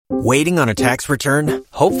Waiting on a tax return?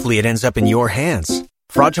 Hopefully it ends up in your hands.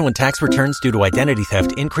 Fraudulent tax returns due to identity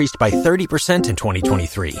theft increased by 30% in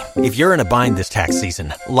 2023. If you're in a bind this tax season,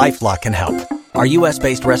 LifeLock can help. Our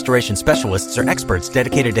U.S.-based restoration specialists are experts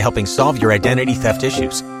dedicated to helping solve your identity theft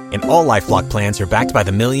issues. And all LifeLock plans are backed by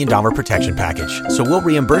the $1 Million Protection Package. So we'll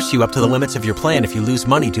reimburse you up to the limits of your plan if you lose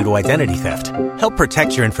money due to identity theft. Help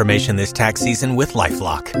protect your information this tax season with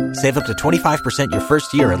LifeLock. Save up to 25% your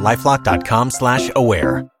first year at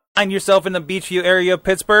LifeLock.com/aware. Find yourself in the Beachview area of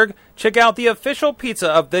Pittsburgh? Check out the official pizza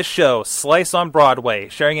of this show, Slice on Broadway,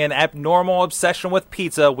 sharing an abnormal obsession with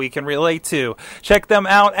pizza we can relate to. Check them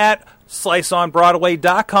out at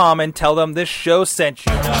sliceonbroadway.com and tell them this show sent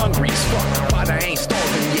you. Hungry as fuck, but I ain't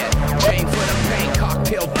starving yet. Chain for the pain,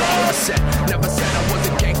 cocktail bar set. Never said I was a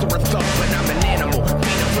gangster or thug, but I'm an animal.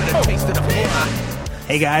 Feeding for the taste of the floor.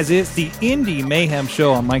 Hey guys, it's the Indy Mayhem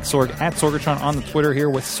Show. I'm Mike Sorg at Sorgatron on the Twitter here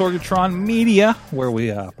with Sorgatron Media, where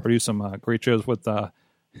we produce some great shows with IWC,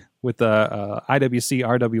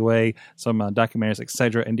 RWA, some documentaries,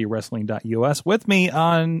 etc. IndyWrestling.us. With me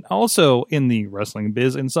on also in the wrestling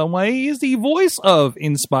biz in some way is the voice of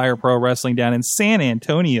Inspire Pro Wrestling down in San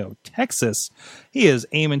Antonio, Texas. He is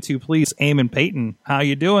Eamon to Please, Eamon Payton. How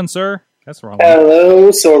you doing, sir? That's the wrong one.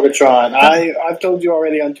 Hello, Sorgatron. I've told you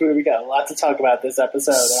already on Twitter we got a lot to talk about this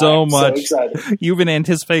episode. So much. So excited. You've been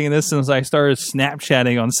anticipating this since I started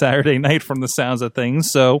Snapchatting on Saturday night from the sounds of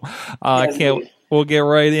things. So Yes, can't. We'll get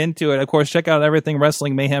right into it. Of course, check out everything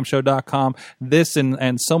WrestlingMayhemShow.com. This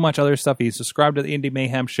and so much other stuff. You subscribe to the Indie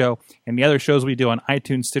Mayhem Show and the other shows we do on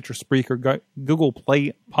iTunes, Stitcher, Spreaker, Google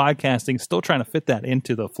Play Podcasting. Still trying to fit that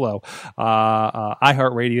into the flow.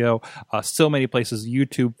 iHeartRadio, so many places.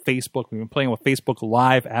 YouTube, Facebook. We've been playing with Facebook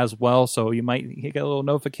Live as well, so you might get a little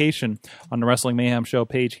notification on the Wrestling Mayhem Show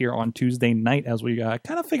page here on Tuesday night as we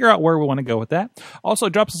kind of figure out where we want to go with that. Also,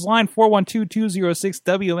 drop us a line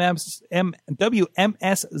 412-206-WMS0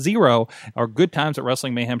 or good times at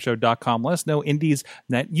WrestlingMayhemShow.com. Let us know indies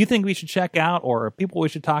that you think we should check out or people we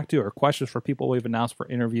should talk to or questions for people we've announced for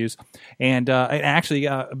interviews. And actually,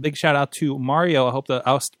 a big shout out to Mario.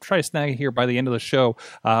 I'll try to snag it here by the end of the show,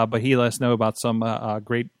 but he let us know about some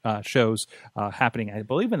great shows happening, I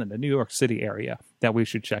believe, in the New York City area that we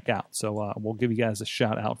should check out. So we'll give you guys a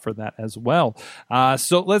shout out for that as well.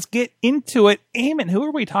 So let's get into it. Eamon, who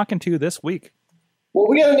are we talking to this week? Well,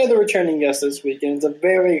 we got another returning guest this week, and it's a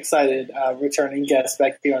very excited returning guest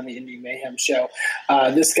back here on the Indie Mayhem Show.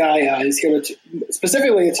 This guy is here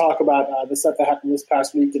specifically to talk about the stuff that happened this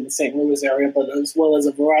past week in the St. Louis area, but as well as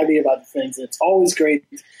a variety of other things. And it's always great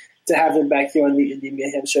to have him back here on the Indie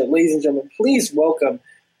Mayhem Show. Ladies and gentlemen, please welcome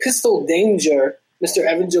Pistol Danger, Mr.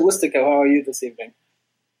 Evan Gelistico. How are you this evening?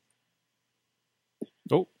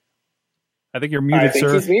 Oh, I think you're muted,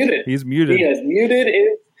 sir. He's muted. He's muted. He has muted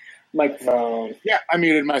his microphone. Yeah, I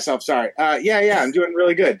muted myself. Sorry. Yeah, I'm doing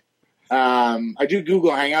really good. I do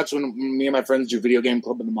Google Hangouts when me and my friends do Video Game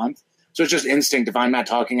Club of the Month. So it's just instinct. If I'm not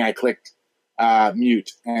talking, I clicked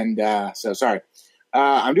mute. And so sorry.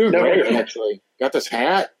 I'm doing great, actually. Got this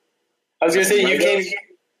hat. I was going to say,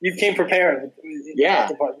 you came prepared. Yeah.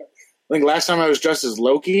 I think last time I was dressed as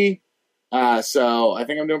Loki. So I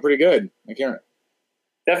think I'm doing pretty good. I can't.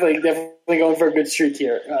 Definitely going for a good streak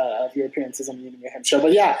here of your appearances on the Indie Mayhem Show.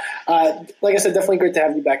 But yeah, like I said, definitely great to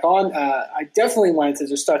have you back on. I definitely wanted to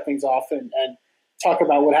just start things off and talk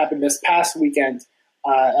about what happened this past weekend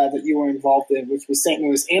that you were involved in, which was St.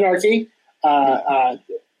 Louis Anarchy.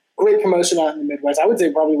 Great promotion out in the Midwest. I would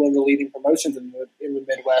say probably one of the leading promotions in the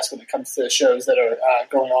Midwest when it comes to shows that are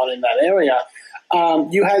going on in that area.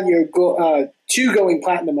 You had your two going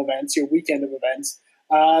platinum events, your weekend of events.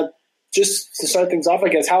 Just to start things off, I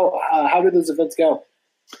guess, how did those events go?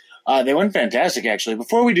 They went fantastic, actually.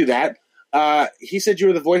 Before we do that, he said you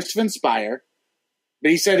were the voice of Inspire,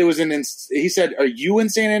 but he said it was he said, are you in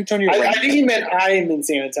San Antonio? I think he meant I am in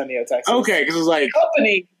San Antonio, Texas. Okay, because it was like...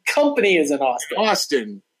 Company is in Austin.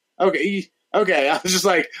 Austin. Okay, I was just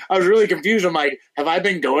like, I was really confused. I'm like, have I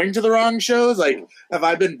been going to the wrong shows? Like, have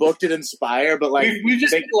I been booked at Inspire? But like, we've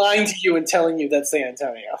just been lying to you and telling you that's San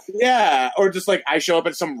Antonio. Yeah, or just like I show up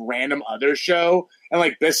at some random other show and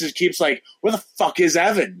like this keeps like, where the fuck is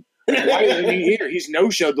Evan? Why isn't he here? He's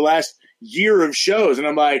no-showed the last year of shows, and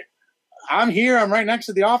I'm like, I'm here. I'm right next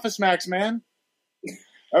to the Office Max, man.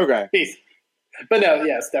 Okay. Peace. But no,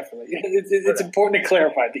 yes, definitely. It's important to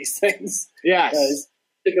clarify these things. Yes.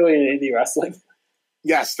 Particularly in indie wrestling.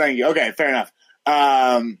 Yes, thank you. Okay, fair enough.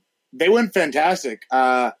 They went fantastic.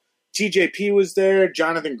 TJP was there,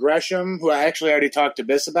 Jonathan Gresham, who I actually already talked to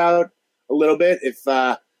Biss about a little bit. If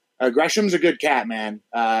Gresham's a good cat, man.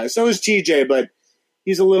 So is TJ, but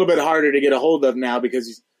he's a little bit harder to get a hold of now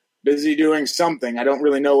because busy doing something. I don't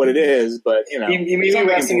really know what it is, but He may be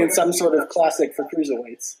wrestling in some sort of classic for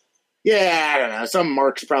cruiserweights. Yeah, I don't know. Some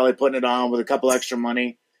Merc's probably putting it on with a couple extra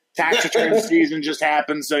money. Tax return season just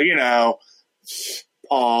happened, so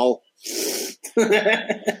Paul.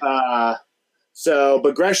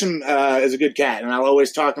 But Gresham is a good cat, and I'll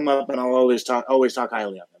always talk him up, and I'll always talk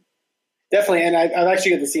highly of him. Definitely, and I've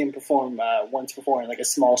actually got to see him perform once before in like a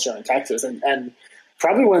small show in Texas, and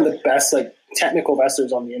probably one of the best like technical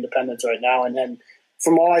wrestlers on the independents right now. And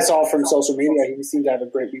from all I saw from social media, he seemed to have a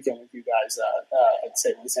great weekend with you guys at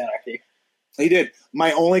St. Louis Anarchy. He did.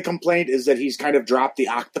 My only complaint is that he's kind of dropped the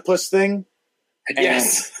octopus thing.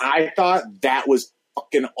 Yes, and I thought that was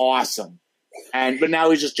fucking awesome. But now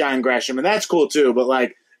he's just John Gresham, and that's cool too. But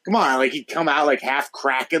like, come on, like he'd come out like half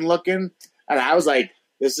Kraken looking, and I was like,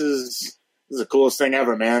 this is the coolest thing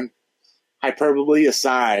ever, man. Hyperbole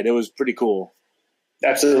aside, it was pretty cool.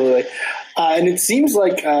 Absolutely. And it seems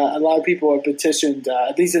like a lot of people have petitioned,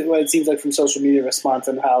 at least what it seems like from social media response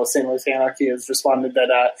on how St. Louis Anarchy has responded,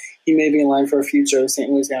 that he may be in line for a future St.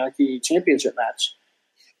 Louis Anarchy championship match.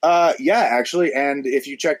 Yeah, actually. And if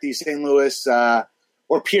you check the St. Louis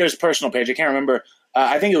or Pierre's personal page, I can't remember.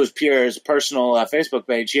 I think it was Pierre's personal Facebook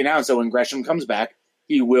page. He announced that when Gresham comes back,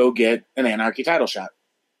 he will get an Anarchy title shot.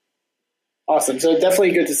 Awesome. So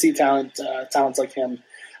definitely good to see talents like him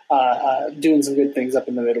doing some good things up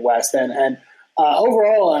in the Midwest. And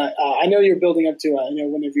overall, I know you're building up to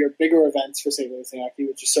one of your bigger events for St. Louis Anarchy,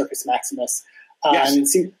 which is Circus Maximus. Yes. And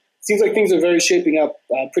it seems like things are very shaping up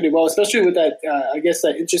pretty well, especially with that, I guess,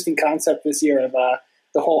 that interesting concept this year of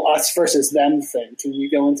the whole us versus them thing. Can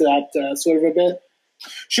you go into that sort of a bit?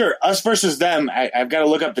 Sure. Us versus them. I've got to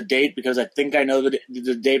look up the date because I think I know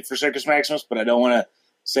the date for Circus Maximus, but I don't want to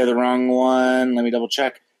say the wrong one. Let me double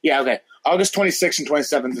check. Yeah, okay. August 26th and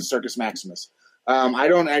 27th is Circus Maximus. I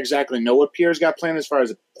don't exactly know what Pierre's got planned as far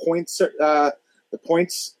as the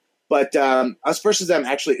points, but us versus them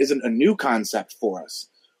actually isn't a new concept for us.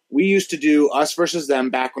 We used to do us versus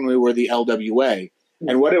them back when we were the LWA,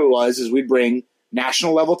 and what it was is we'd bring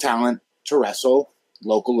national level talent to wrestle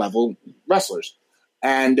local level wrestlers,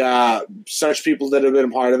 and such people that have been a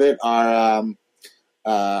part of it are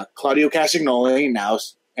Claudio Castagnoli, now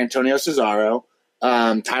Antonio Cesaro,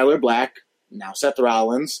 Tyler Black, now Seth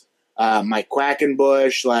Rollins, Mike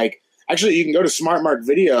Quackenbush. Like, actually, you can go to Smart Mark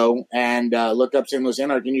Video and look up St. Louis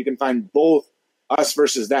Anarchy, and you can find both us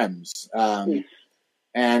versus thems.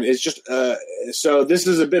 And it's just so this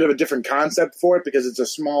is a bit of a different concept for it because it's a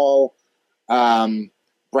small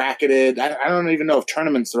bracketed. I don't even know if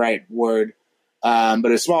tournament's the right word,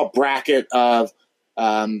 but a small bracket of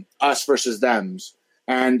us versus thems.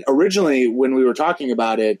 And originally, when we were talking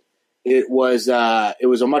about it, it was a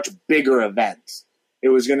much bigger event. It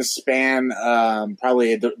was going to span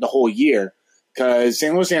probably the whole year because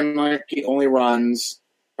St. Louis Anarchy only runs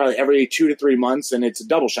probably every 2 to 3 months, and it's a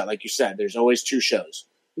double shot, like you said. There's always 2 shows,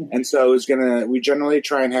 and so we generally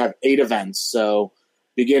try and have 8 events. So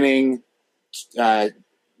beginning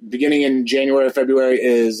in January or February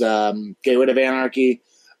is Gateway of Anarchy.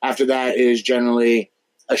 After that is generally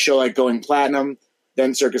a show like Going Platinum,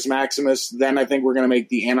 then Circus Maximus. Then I think we're going to make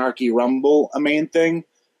the Anarchy Rumble a main thing,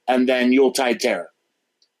 and then Yuletide Terror.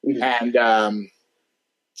 Mm-hmm.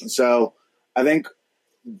 And so I think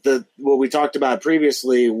what we talked about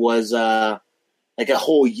previously was like a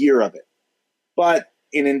whole year of it. But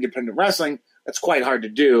in independent wrestling, that's quite hard to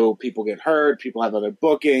do. People get hurt. People have other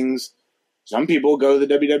bookings. Some people go to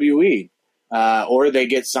the WWE or they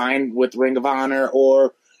get signed with Ring of Honor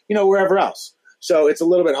or, wherever else. So it's a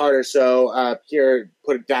little bit harder. So Pierre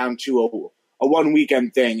put it down to a one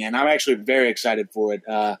weekend thing, and I'm actually very excited for it.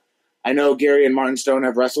 I know Gary and Martin Stone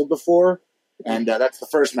have wrestled before, and that's the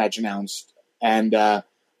first match announced, and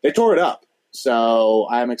they tore it up. So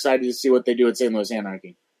I'm excited to see what they do at St. Louis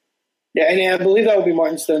Anarchy. Yeah, and I believe that will be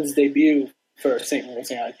Martin Stone's debut for St.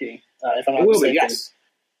 Louis Anarchy, if I'm not mistaken. Yes.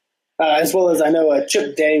 As well as I know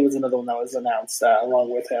Chip Day was another one that was announced along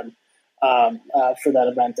with him for that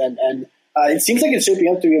event, and it seems like it's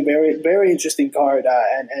shaping up to be a very, very interesting card.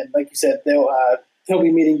 And like you said, he'll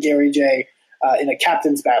be meeting Gary J in a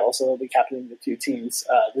captain's battle, so they'll be captaining the 2 teams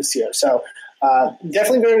this year. So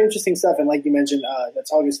definitely very interesting stuff. And like you mentioned,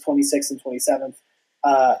 that's August 26th and 27th,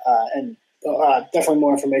 and definitely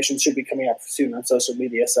more information should be coming up soon on social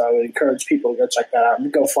media. So I would encourage people to go check that out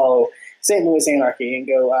and go follow St. Louis Anarchy and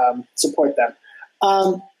go support them.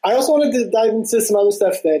 I also wanted to dive into some other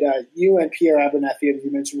stuff that you and Pierre Abernathy, as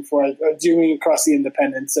you mentioned before, are doing across the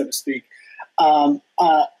independents, so to speak. The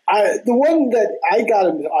one that I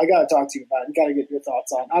got to talk to you about and got to get your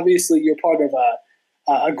thoughts on. Obviously, you're part of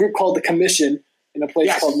a group called The Commission in a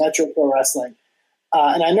place called Metro Pro Wrestling.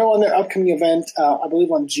 And I know on their upcoming event, I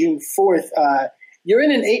believe on June 4th, you're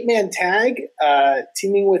in an 8-man tag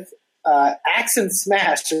teaming with Axe and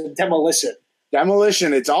Smash or Demolition.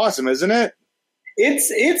 Demolition, it's awesome, isn't it?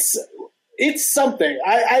 It's something.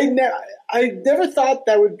 I never thought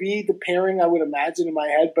that would be the pairing I would imagine in my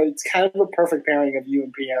head, but it's kind of a perfect pairing of you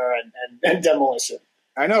and Pierre and Demolition.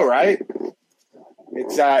 I know, right?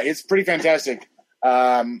 It's pretty fantastic.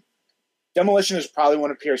 Demolition is probably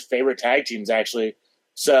one of Pierre's favorite tag teams, actually.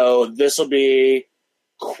 So this will be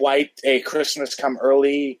quite a Christmas come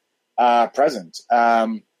early present.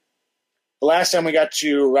 The last time we got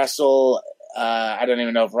to wrestle, I don't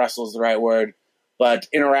even know if wrestle is the right word, but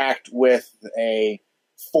interact with a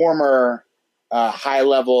former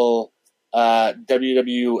high-level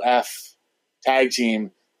WWF tag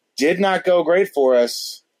team did not go great for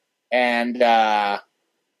us, and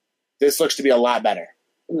this looks to be a lot better.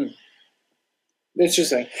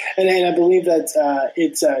 Interesting. And I believe that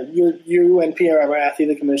it's you and Pierre are at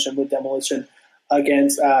the commission with Demolition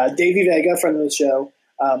against Davey Vega, friend of the show,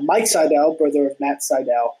 Mike Seidel, brother of Matt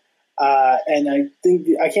Seidel, and I think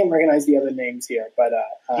I can't recognize the other names here, but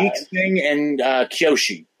Geek Singh and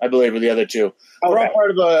Kyoshi, I believe, are the other two. Okay. We're all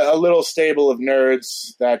part of a little stable of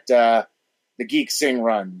nerds that the Geek Singh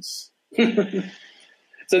runs.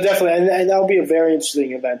 So definitely, and that'll be a very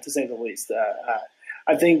interesting event to say the least.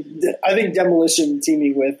 I think Demolition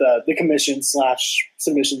teaming with the Commission /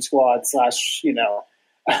 Submission Squad /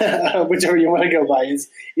 whichever you want to go by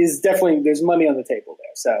is definitely, there's money on the table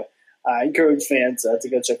there. So I encourage fans to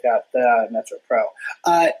go check out the Metro Pro.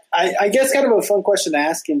 I guess kind of a fun question to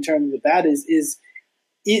ask in terms of that is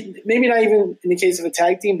it, maybe not even in the case of a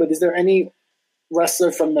tag team, but is there any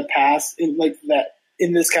wrestler from the past in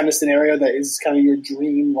this kind of scenario that is kind of your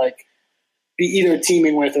dream, like be either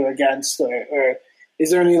teaming with or against, or is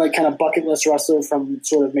there any like kind of bucket list wrestler from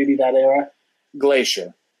sort of maybe that era?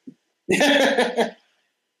 Glacier.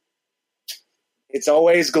 It's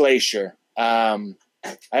always Glacier. I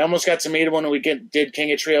almost got to meet him when we did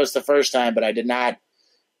King of Trios the first time, but I did not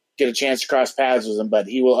get a chance to cross paths with him. But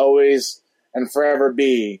he will always and forever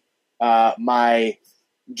be my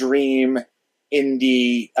dream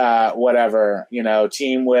Indy whatever,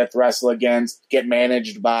 team with, wrestle against, get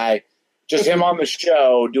managed by. Just him on the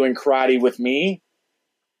show doing karate with me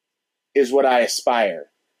is what I aspire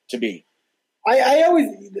to be. I always,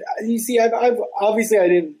 you see, I've obviously I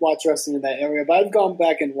didn't watch wrestling in that area, but I've gone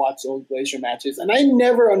back and watched old Glacier matches, and I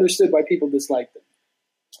never understood why people disliked them.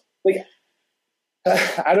 Like,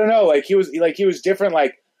 I don't know, he was different.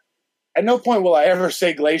 Like, at no point will I ever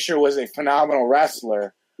say Glacier was a phenomenal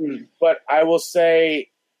wrestler, but I will say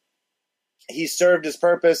he served his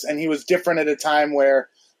purpose, and he was different at a time where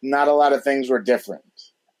not a lot of things were different.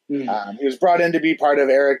 He was brought in to be part of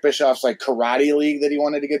Eric Bischoff's karate league that he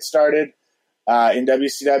wanted to get started in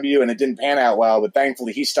WCW, and it didn't pan out well, but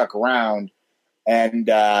thankfully he stuck around. And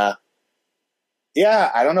I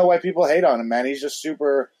don't know why people hate on him, man. He's just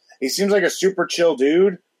he seems like a super chill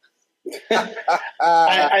dude.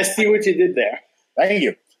 I see what you did there. Thank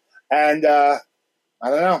you. And I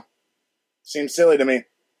don't know. Seems silly to me.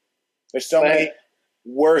 There's so many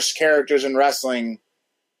worse characters in wrestling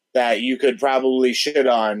that you could probably shit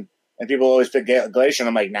on, and people always pick Glacier, and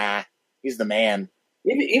I'm like, nah, he's the man.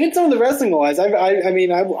 Even some of the wrestling wise,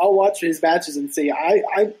 I'll watch his matches and see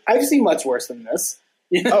I've seen much worse than this.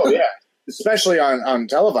 Oh yeah, especially on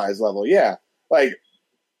televised level. Yeah, by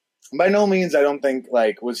no means I don't think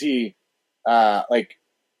was he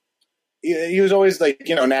he was always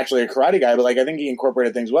naturally a karate guy, but I think he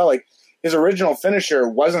incorporated things well. His original finisher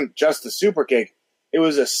wasn't just the super kick. It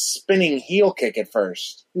was a spinning heel kick at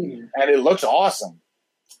first, and it looked awesome.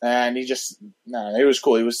 And he it was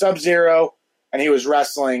cool. He was Sub-Zero, and he was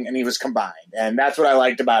wrestling, and he was combined. And that's what I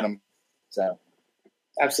liked about him. So,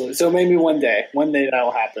 absolutely. So maybe one day that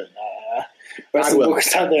will happen. Wrestling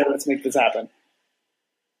bookers out there, let's make this happen.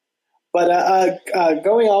 But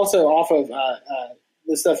going also off of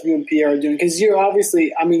the stuff you and Pierre are doing, because you're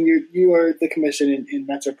obviously, you are the commission in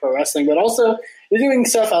Metro Pro Wrestling, but also you're doing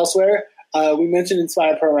stuff elsewhere. We mentioned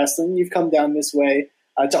Inspire Pro Wrestling. You've come down this way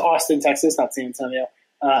to Austin, Texas, not San Antonio,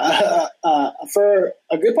 for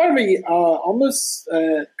a good part of almost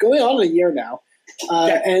going on a year now.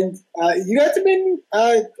 And you guys have been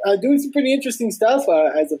doing some pretty interesting stuff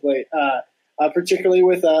as of late, particularly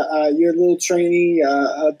with your little trainee,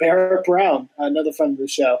 Barrett Brown, another friend of the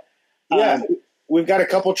show. We've got a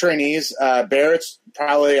couple trainees. Barrett's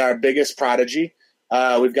probably our biggest prodigy.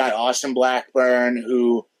 We've got Austin Blackburn,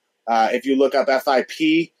 who, if you look up FIP,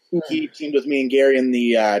 he teamed with me and Gary in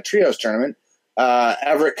the Trios tournament.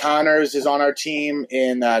 Everett Connors is on our team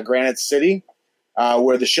in Granite City.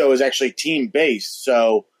 where the show is actually team-based.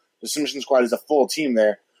 So the Submission Squad is a full team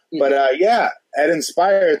there. But, at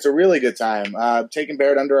Inspire, it's a really good time. Taking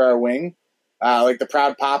Barrett under our wing, like the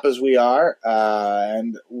proud papas we are,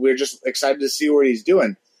 and we're just excited to see what he's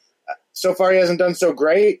doing. So far, he hasn't done so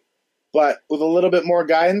great, but with a little bit more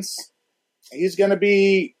guidance, he's going to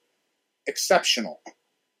be exceptional.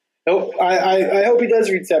 Oh, I hope he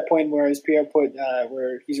does reach that point where, as Pierre put,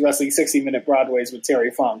 where he's wrestling 60-minute Broadways with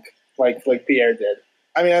Terry Funk, like Pierre did.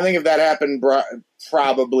 I mean, I think if that happened,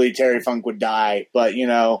 probably Terry Funk would die. But,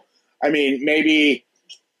 maybe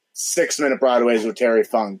 6-minute Broadways with Terry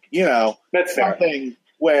Funk. That's something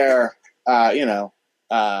where,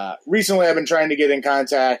 recently I've been trying to get in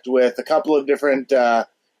contact with a couple of different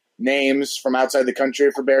names from outside the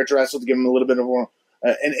country for Barrett to wrestle to give him a little bit of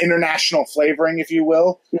an international flavoring, if you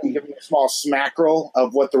will, give him a small smackerel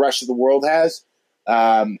of what the rest of the world has.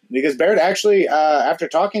 Because Barrett actually, after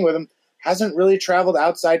talking with him, hasn't really traveled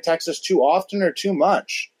outside Texas too often or too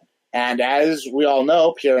much. And as we all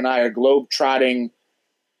know, Pierre and I are globe-trotting,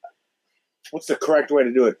 what's the correct way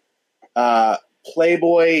to do it?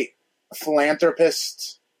 Playboy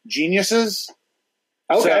philanthropist geniuses.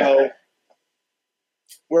 Okay. So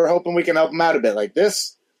we're hoping we can help him out a bit. Like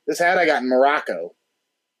this hat I got in Morocco.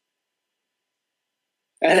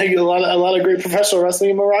 And a lot of great professional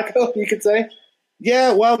wrestling in Morocco, you could say.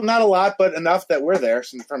 Yeah, well, not a lot, but enough that we're there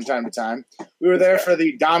from time to time. We were there for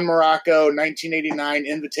the Don Morocco 1989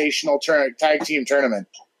 Invitational Tag Team Tournament.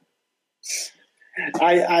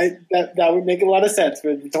 That would make a lot of sense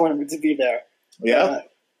for the tournament to be there. Yeah.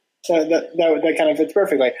 That kind of fits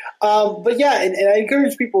perfectly. But yeah, and I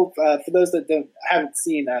encourage people, for those that haven't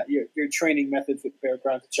seen your training methods with Barrett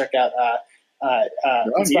Brown, to check out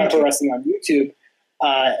Inspire Pro Wrestling on YouTube.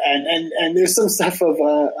 And there's some stuff of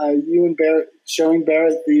you and Barrett showing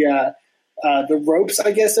Barrett the ropes,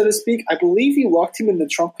 I guess, so to speak. I believe you locked him in the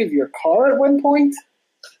trunk of your car at one point.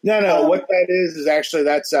 No. What that is actually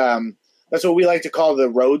that's what we like to call the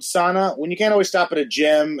road sauna. When you can't always stop at a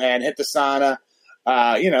gym and hit the sauna,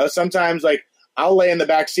 sometimes like I'll lay in the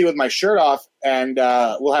back seat with my shirt off, and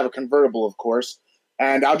we'll have a convertible, of course,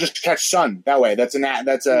 and I'll just catch sun that way. That's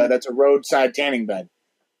a roadside tanning bed.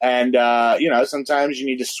 And, sometimes you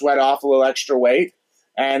need to sweat off a little extra weight,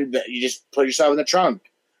 and you just put yourself in the trunk.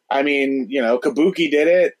 I mean, Kabuki did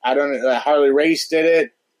it. Harley Race did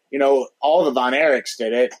it. All the Von Erichs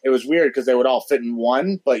did it. It was weird because they would all fit in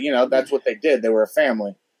one, but, that's what they did. They were a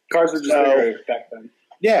family. Cars were just bigger back then.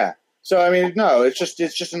 Yeah. So, I mean, no, it's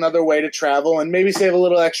just another way to travel and maybe save a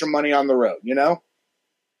little extra money on the road,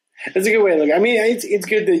 That's a good way to look. I mean, it's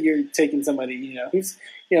good that you're taking somebody, who's,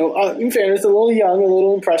 in fairness, a little young, a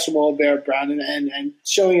little impressionable, Barrett Brown, and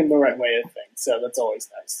showing him the right way of things. So that's always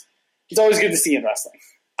nice. It's always good to see in wrestling.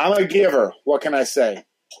 I'm a giver. What can I say?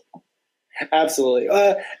 Absolutely.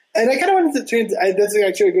 And I kind of wanted to that's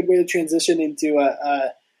actually a good way to transition into,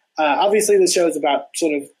 obviously the show is about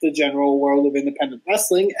sort of the general world of independent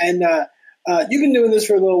wrestling. And you've been doing this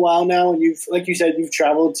for a little while now, and like you said, you've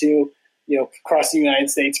traveled to, across the United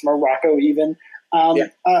States, Morocco even.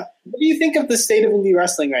 What do you think of the state of indie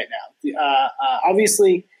wrestling right now?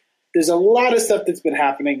 Obviously, there's a lot of stuff that's been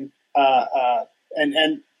happening,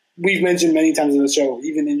 and we've mentioned many times on the show,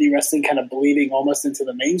 even indie wrestling kind of bleeding almost into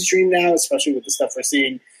the mainstream now, especially with the stuff we're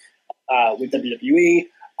seeing with WWE.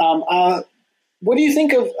 What do you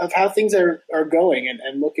think of how things are going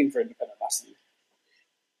and looking for independent wrestling?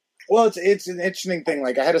 Well, it's an interesting thing.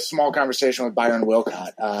 Like I had a small conversation with Byron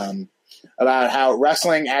Wilcott about how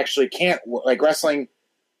wrestling actually wrestling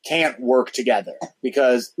can't work together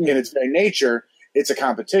because in its very nature, it's a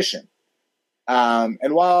competition.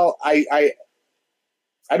 And while I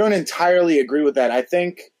don't entirely agree with that, I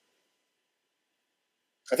think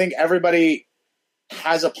everybody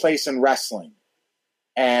has a place in wrestling,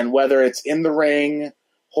 and whether it's in the ring,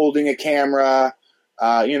 holding a camera,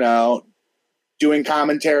 doing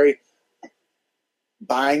commentary,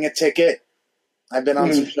 buying a ticket. I've been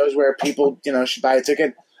on some shows where people, should buy a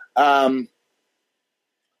ticket. I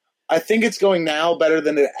think it's going now better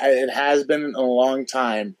than it has been in a long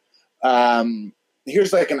time.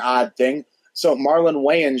 Here's like an odd thing. So Marlon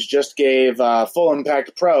Wayans just gave Full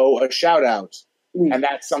Impact Pro a shout out. And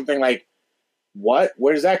that's something like, what?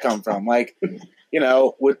 Where does that come from? Like,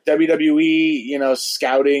 with WWE,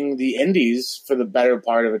 scouting the indies for the better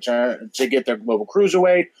part of a turn to get their global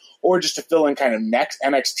cruiserweight or just to fill in kind of next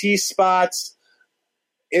NXT spots.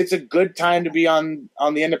 It's a good time to be on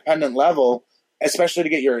the independent level, especially to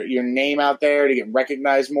get your name out there, to get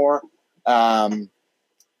recognized more. I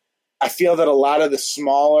feel that a lot of the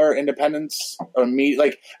smaller independents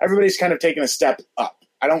everybody's kind of taking a step up.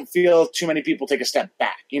 I don't feel too many people take a step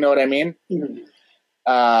back. You know what I mean?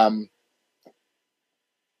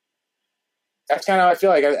 That's kind of how I feel.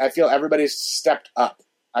 Like I feel everybody's stepped up.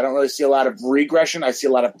 I don't really see a lot of regression. I see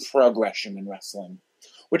a lot of progression in wrestling,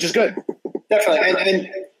 which is good. Definitely, and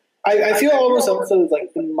I feel almost also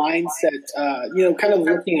like the mindset, kind of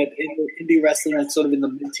looking at indie wrestling like sort of in the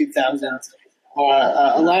mid 2000s.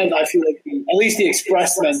 A lot of I feel like at least the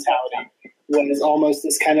Express mentality was almost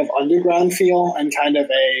this kind of underground feel and kind of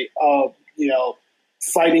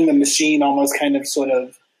fighting the machine, almost kind of sort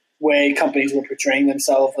of way companies were portraying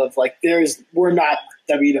themselves of like we're not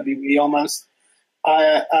WWE almost.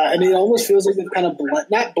 And it almost feels like they've kind of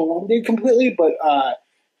not blended completely, but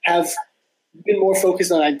have been more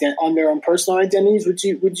focused on their own personal identities. Would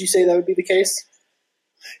you say that would be the case?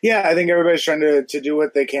 Yeah, I think everybody's trying to do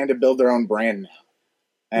what they can to build their own brand now.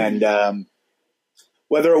 And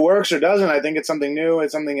whether it works or doesn't, I think it's something new.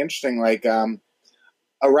 It's something interesting. Like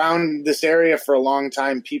around this area for a long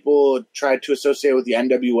time, people tried to associate with the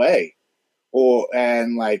NWA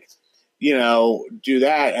do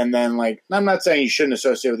that. And then I'm not saying you shouldn't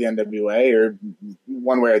associate with the NWA or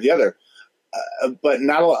one way or the other. But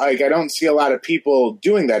I don't see a lot of people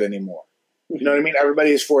doing that anymore. You know what I mean?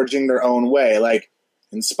 Everybody is forging their own way. Like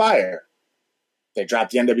Inspire, they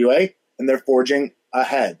dropped the NWA and they're forging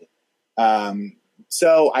ahead.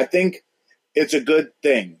 So I think it's a good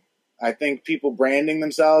thing. I think people branding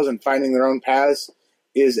themselves and finding their own paths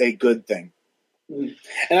is a good thing.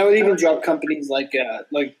 And I would even drop companies like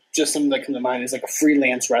just something that comes to mind is like a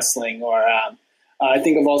freelance wrestling, or I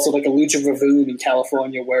think of also like a Lucha Vavoom in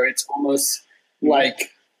California, where it's almost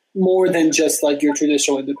like more than just like your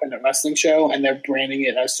traditional independent wrestling show, and they're branding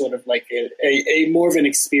it as sort of like a more of an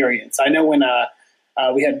experience. I know when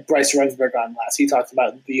we had Bryce Rensburg on last, he talked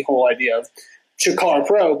about the whole idea of Chikara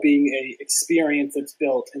Pro being a experience that's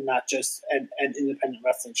built and not just an independent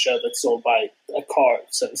wrestling show that's sold by a card,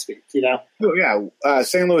 so to speak, you know? Oh, yeah.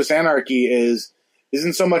 St. Louis Anarchy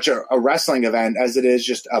isn't so much a wrestling event as it is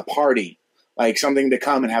just a party, like something to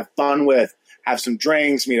come and have fun with, have some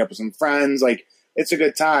drinks, meet up with some friends. Like, it's a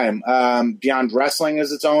good time. Beyond Wrestling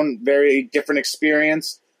is its own very different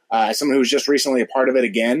experience. As someone who was just recently a part of it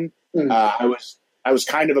again, I was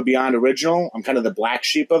kind of a Beyond original. I'm kind of the black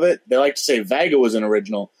sheep of it. They like to say Vega was an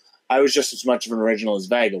original. I was just as much of an original as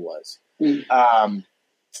Vega was.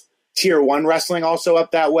 Tier 1 wrestling also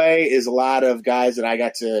up that way is a lot of guys that I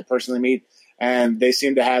got to personally meet, and they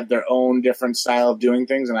seem to have their own different style of doing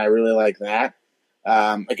things, and I really like that.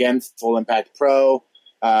 Again, Full Impact Pro,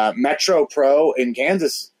 Metro Pro in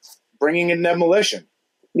Kansas, bringing in Demolition,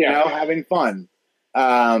 having fun.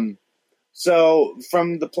 So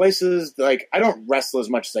from the places, like, I don't wrestle as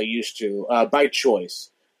much as I used to, by choice.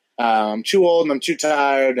 I'm too old and I'm too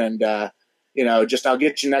tired, and, just I'll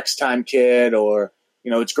get you next time, kid, or,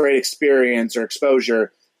 it's great experience or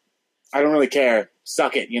exposure. I don't really care.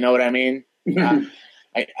 Suck it. You know what I mean?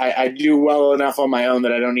 I do well enough on my own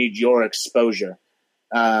that I don't need your exposure.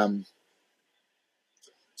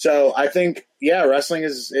 So I think, wrestling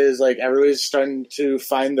is like everybody's starting to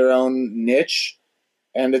find their own niche,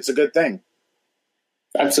 and it's a good thing.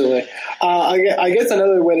 Absolutely. I guess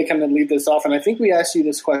another way to kind of lead this off, and I think we asked you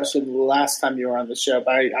this question last time you were on the show,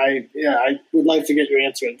 but I would like to get your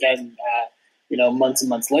answer again, months and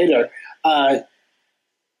months later. So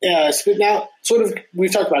now, sort of,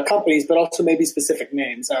 we've talked about companies, but also maybe specific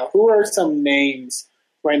names. Who are some names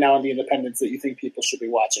right now in the independents that you think people should be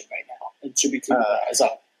watching right now and should be keeping their eyes on?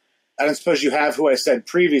 I don't suppose you have who I said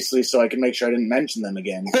previously, so I can make sure I didn't mention them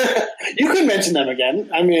again. You could mention them again.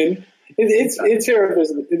 I mean, it's fair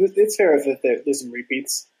if there's some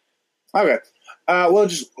repeats. Okay.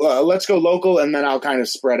 Let's go local, and then I'll kind of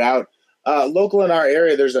spread out. Local in our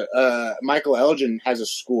area, there's Michael Elgin has a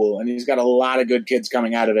school, and he's got a lot of good kids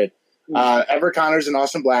coming out of it. Everett Connors and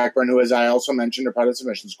Austin Blackburn, who, as I also mentioned, are part of the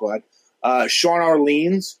Submission Squad. Sean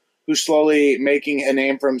Orleans, who's slowly making a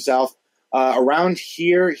name for himself. Around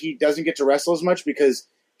here, he doesn't get to wrestle as much because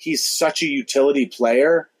he's such a utility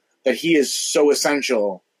player that he is so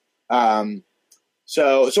essential.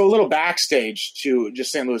 So a little backstage to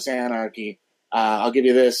just St. Louis Anarchy. I'll give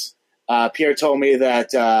you this. Pierre told me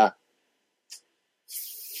that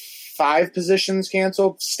 5 positions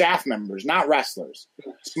canceled. Staff members, not wrestlers.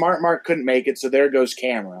 Smart Mark couldn't make it, so there goes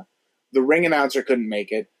camera. The ring announcer couldn't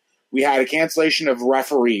make it. We had a cancellation of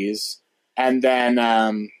referees, and then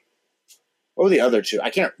what were the other 2? I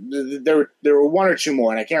can't. There were 1 or 2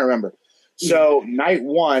 more, and I can't remember. So night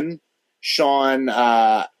 1, Sean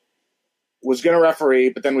was going to referee,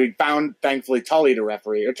 but then we found, thankfully, Tully to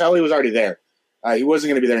referee. Or Tully was already there. He wasn't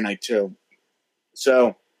going to be there night 2.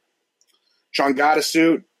 So Sean got a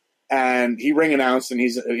suit, and he ring announced, and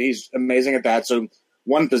he's amazing at that. So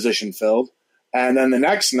 1 position filled. And then the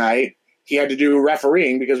next night, he had to do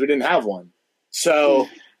refereeing because we didn't have one. So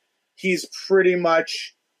he's pretty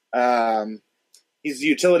much he's the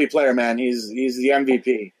utility player, man. He's the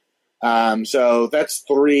MVP. So that's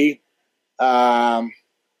 3. Trying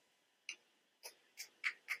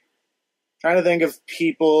to think of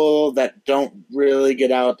people that don't really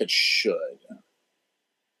get out that should.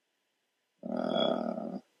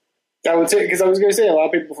 I would say, because I was going to say, a lot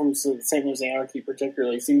of people from St. Louis Anarchy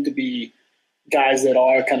particularly seem to be guys that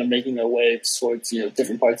are kind of making their way towards,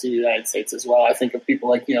 different parts of the United States as well. I think of people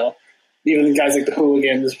like, even guys like the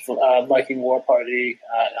Hooligans, Viking War Party,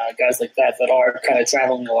 guys like that are kind of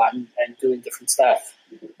traveling a lot and doing different stuff.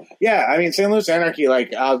 Yeah, I mean, St. Louis Anarchy,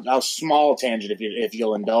 like, I'll small tangent if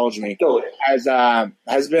you'll indulge me,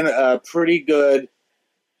 has been a pretty good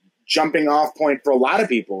jumping off point for a lot of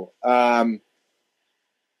people.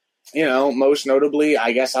 Most notably,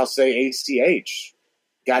 I guess I'll say ACH.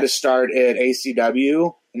 Got to start at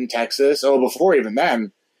ACW in Texas. Oh, before even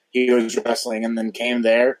then, he was wrestling and then came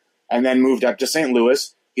there and then moved up to St.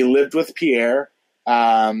 Louis. He lived with Pierre,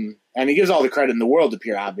 and he gives all the credit in the world to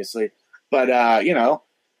Pierre, obviously. But,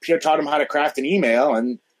 Pierre taught him how to craft an email,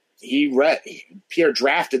 and Pierre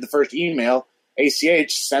drafted the first email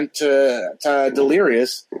ACH sent to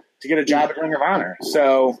Delirious to get a job at Ring of Honor.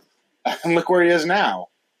 So look where he is now.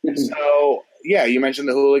 So, yeah, you mentioned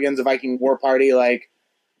the Hooligans, the Viking War Party. Like,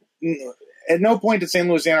 at no point did St.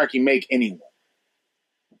 Louis Anarchy make anyone.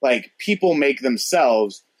 Like, people make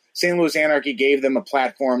themselves. St. Louis Anarchy gave them a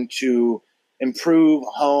platform to improve,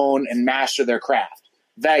 hone, and master their craft.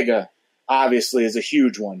 Vega, obviously, is a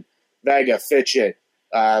huge one. Vega, Fitchett,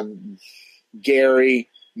 Gary,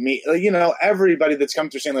 me, everybody that's come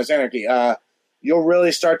through St. Louis Anarchy. You'll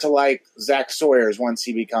really start to like Zach Sawyers once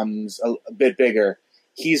he becomes a bit bigger.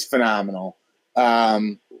 He's phenomenal.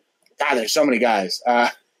 God, there's so many guys.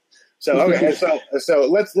 So let's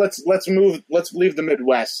leave the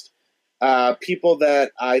Midwest. People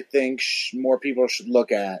that I think more people should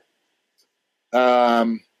look at.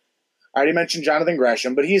 I already mentioned Jonathan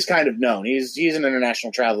Gresham, but he's kind of known. He's an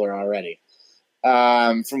international traveler already.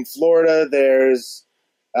 From Florida, there's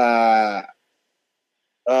I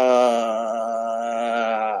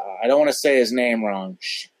don't want to say his name wrong.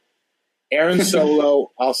 Aaron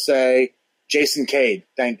Solo, I'll say. Jason Cade.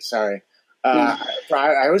 Sorry.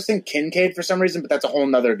 I always think Kincaid for some reason, but that's a whole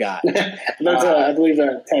nother guy. I believe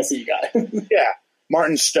a Tennessee guy. Yeah.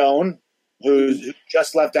 Martin Stone, who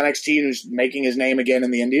just left NXT and who's making his name again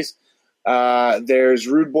in the Indies. There's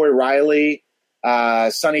Rude Boy Riley,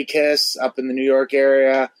 Sonny Kiss up in the New York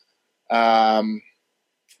area. Man,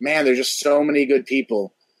 there's just so many good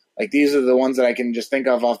people. Like, these are the ones that I can just think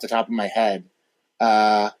of off the top of my head.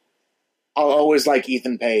 I'll always like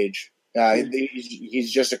Ethan Page.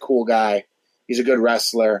 He's just a cool guy. He's a good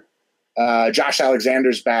wrestler. Josh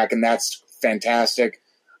Alexander's back, and that's fantastic.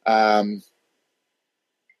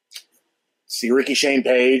 Ricky Shane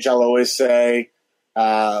Page, I'll always say.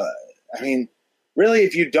 Really,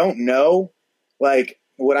 if you don't know, like,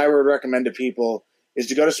 what I would recommend to people is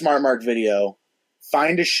to go to Smart Mark Video,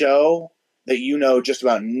 find a show that you know just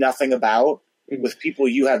about nothing about with people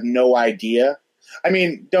you have no idea. I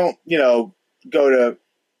mean, don't, go to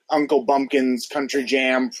Uncle Bumpkin's Country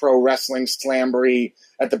Jam Pro Wrestling Slamboree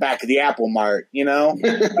at the back of the Apple Mart,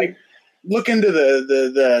 Like, look into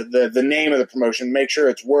the name of the promotion, make sure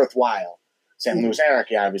it's worthwhile. St. Louis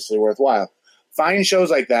Anarchy, obviously worthwhile. Find shows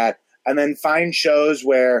like that, and then find shows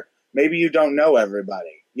where maybe you don't know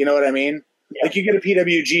everybody. You know what I mean? Yeah. Like, you get a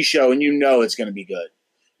PWG show and you know it's going to be good.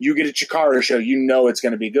 You get a Chikara show, you know it's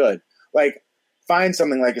going to be good. Like, find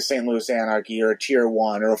something like a St. Louis Anarchy or a Tier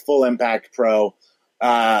 1 or a Full Impact Pro,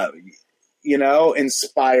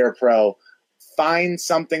 Inspire Pro. Find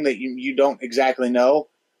something that you don't exactly know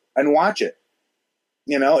and watch it.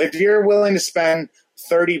 If you're willing to spend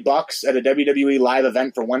 $30 at a WWE live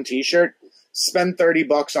event for one T-shirt, spend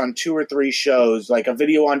 $30 on 2 or 3 shows, like a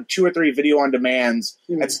video on 2 or 3 video on demands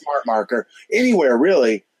at Smart Marker, anywhere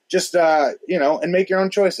really. Just and make your own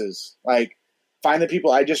choices. Like, find the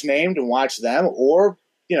people I just named and watch them, or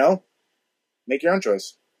make your own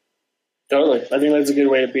choice. Totally, I think that's a good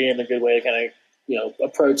way to be and a good way to kind of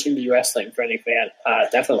approach indie wrestling for any fan.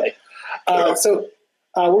 Definitely. So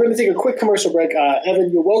we're going to take a quick commercial break.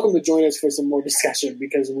 Evan, you're welcome to join us for some more discussion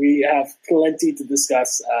because we have plenty to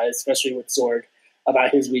discuss, especially with Sorg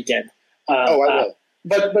about his weekend. I will.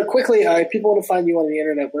 But quickly, if people want to find you on the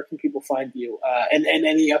internet, where can people find you? And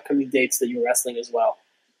any upcoming dates that you're wrestling as well?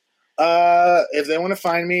 If they want to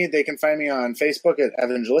find me, they can find me on Facebook at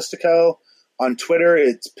Evan Gelistico. On Twitter,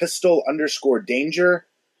 it's pistol_danger.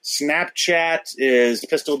 Snapchat is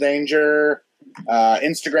Pistol Danger.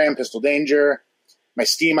 Instagram, Pistol Danger. My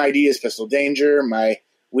Steam ID is Pistol Danger. My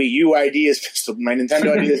Wii U ID is my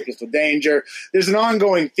Nintendo ID is Pistol Danger. There's an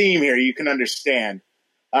ongoing theme here you can understand.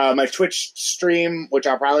 My Twitch stream, which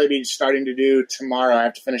I'll probably be starting to do tomorrow, I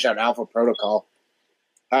have to finish out Alpha Protocol,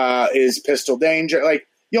 is Pistol Danger. Like,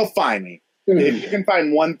 you'll find me. If you can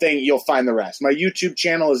find one thing, you'll find the rest. My YouTube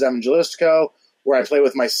channel is Gelistico, where I play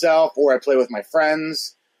with myself or I play with my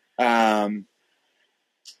friends.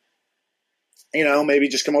 Maybe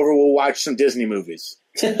just come over, we'll watch some Disney movies.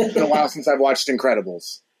 It's been a while since I've watched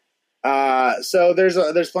Incredibles. So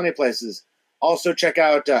there's plenty of places. Also check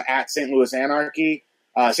out at St. Louis Anarchy.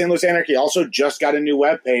 St. Louis Anarchy also just got a new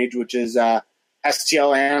webpage, which is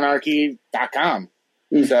stlanarchy.com.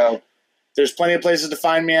 So there's plenty of places to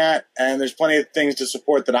find me at, and there's plenty of things to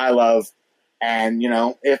support that I love. And,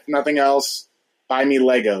 if nothing else, buy me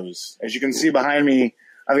Legos. As you can see behind me,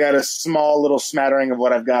 I've got a small little smattering of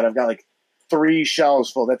what I've got. I've got like 3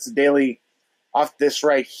 shelves full. That's the daily off this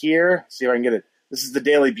right here. See if I can get it. This is the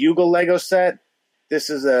Daily Bugle Lego set. This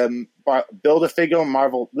is a Build-A-Figure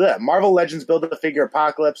Marvel Legends Build-A-Figure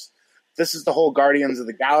Apocalypse. This is the whole Guardians of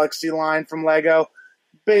the Galaxy line from Lego.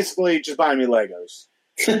 Basically, just buy me Legos.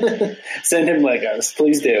 Send him Legos.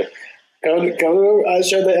 Please do. Go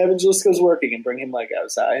show that Gelistico's working and bring him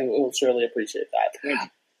Legos. I will surely appreciate that.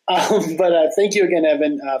 But thank you again,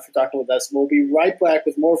 Evan, for talking with us. We'll be right back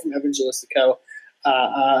with more from Evan Gelistico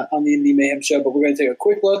on the Indy Mayhem Show. But we're going to take a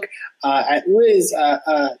quick look at Liz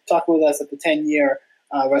talking with us at the 10-year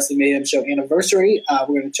Wrestling Mayhem Show anniversary.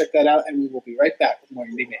 We're going to check that out, and we will be right back with more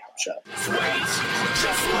Indy Mayhem Show. Just wait for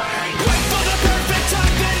the perfect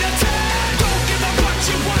time, then attack. Don't give up what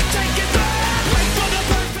you want, take it back. Wait for the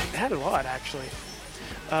perfect. I had a lot, actually.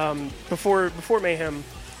 Before Mayhem,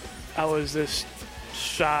 I was this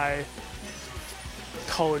shy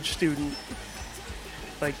college student,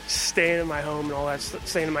 like staying in my home and all that stuff,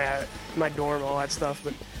 staying in my dorm, all that stuff.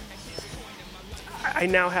 But I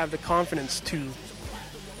now have the confidence to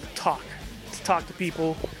talk to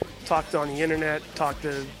people, talk on the internet, talk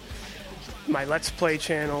to my Let's Play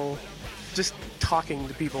channel. Just talking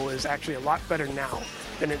to people is actually a lot better now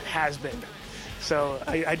than it has been. So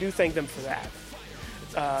I do thank them for that.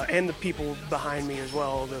 And the people behind me as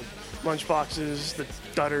well, the Lunchboxes, the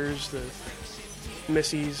Dutters, the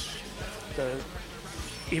Missies,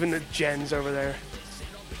 even the Jens over there,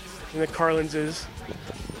 and the Carlinses.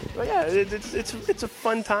 But yeah, it's a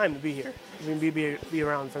fun time to be here. I mean, be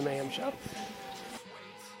around for the Mayhem Show.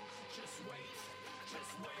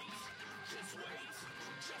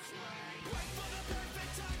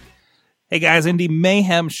 Hey guys, Indy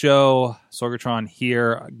Mayhem Show, Sorgatron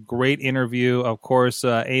here. Great interview, of course.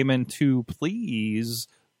 Amen to please,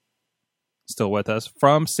 still with us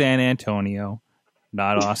from San Antonio,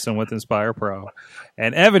 not Austin with Inspire Pro.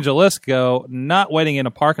 And Evan Gelistico, not waiting in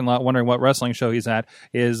a parking lot wondering what wrestling show he's at,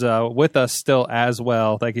 is with us still as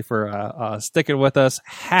well. Thank you for sticking with us,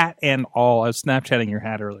 hat and all. I was Snapchatting your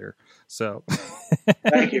hat earlier. So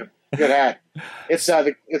Thank you. Good hat. It's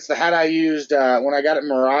the hat I used when I got it in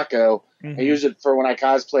Morocco. Mm-hmm. I use it for when I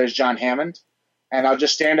cosplay as John Hammond, and I'll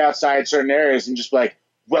just stand outside certain areas and just be like,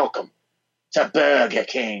 "Welcome to Burger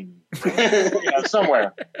King,"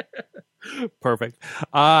 somewhere. Perfect.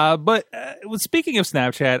 But speaking of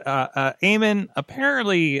Snapchat, Eamon,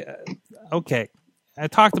 apparently, okay. I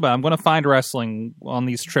talked about I'm going to find wrestling on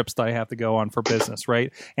these trips that I have to go on for business,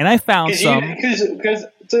 right? And I found some. Because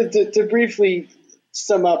to briefly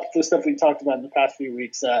sum up the stuff we talked about in the past few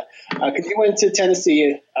weeks, because you went to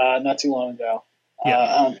Tennessee not too long ago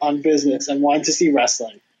on business and wanted to see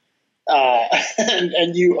wrestling,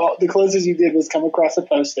 and you the closest you did was come across a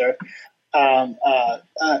poster.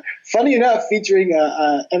 Funny enough, featuring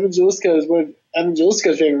Evan Gelistico's one of Evan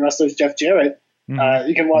Gelistico's favorite wrestlers, Jeff Jarrett.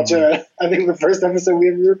 You can watch, I think, the first episode we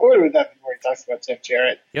ever recorded with Evan, where he talks about Jeff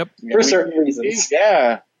Jarrett. Yep. For certain reasons.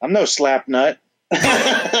 Yeah, I'm no slap nut.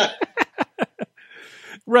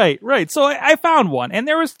 Right. So I found one, and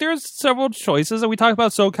there's several choices, and we talked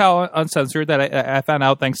about SoCal Uncensored that I found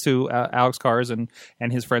out thanks to Alex Cars and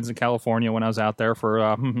his friends in California when I was out there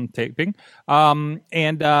for taping.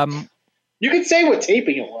 You can say what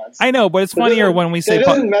taping it was. I know, but it's funnier when we say it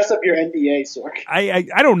doesn't mess up your NDA, Sork.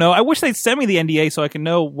 I don't know. I wish they'd send me the NDA so I can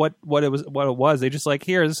know what it was. They just like,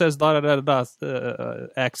 here, it says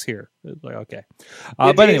X here. It's like, okay.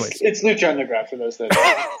 But anyways, it's Lucha Underground for those that.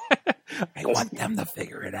 I want them to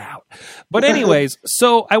figure it out. But anyways,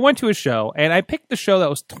 so I went to a show and I picked the show that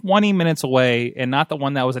was 20 minutes away and not the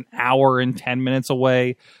one that was an hour and 10 minutes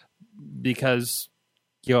away because,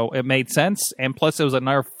 it made sense. And plus it was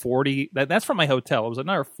another 40. That's from my hotel. It was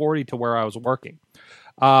another 40 to where I was working.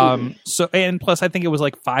 So, and plus I think it was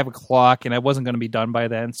like 5:00 and I wasn't going to be done by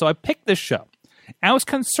then. So I picked this show. I was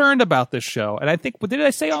concerned about this show. And I think, did I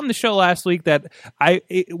say on the show last week that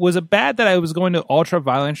was it bad that I was going to ultra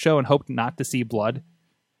violent show and hoped not to see blood?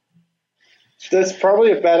 That's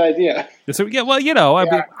probably a bad idea. So, yeah, well,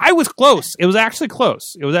 I was close. It was actually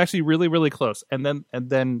close. It was actually really, really close. And then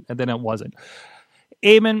it wasn't.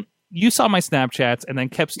 Eamon, you saw my Snapchats and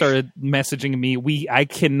then started messaging me. I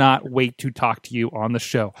cannot wait to talk to you on the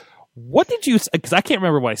show. What did you? Because I can't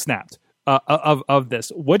remember what I snapped of this.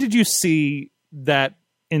 What did you see that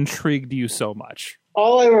intrigued you so much?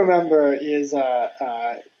 All I remember is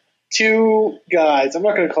two guys. I'm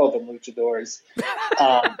not going to call them luchadors.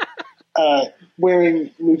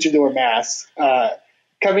 Wearing luchador masks,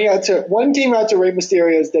 one came out to Rey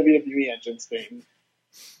Mysterio's WWE entrance theme.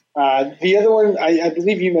 The other one, I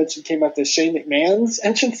believe you mentioned, came out to Shane McMahon's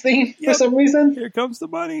entrance theme for some reason. Here comes the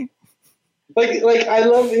money. Like I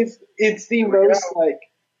love it. It's the most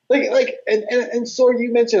and Sorg,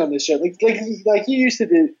 you mentioned on this show, like you used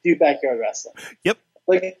to do backyard wrestling. Yep.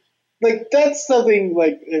 Like that's something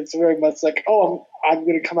like it's very much like, oh, I'm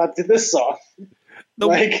going to come out to this song.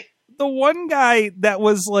 The one guy that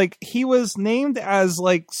was like, he was named as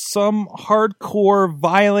like some hardcore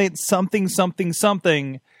violent something,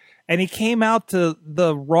 and he came out to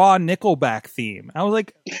the Raw Nickelback theme. I was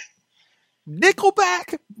like,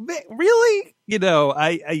 Nickelback? Really?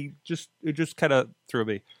 It just kind of threw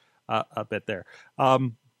me a bit there.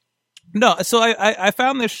 No, so I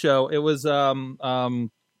found this show. It was, I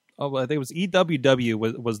think it was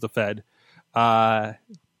EWW was the Fed. That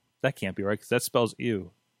can't be right because that spells ew.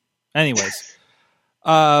 Anyways,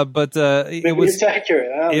 but it was it's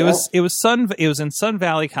accurate. It was in Sun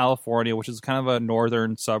Valley, California, which is kind of a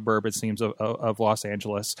northern suburb, it seems, of Los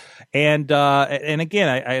Angeles. And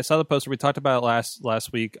again, I saw the poster. We talked about it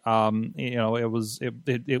last week.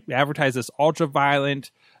 It advertised this ultra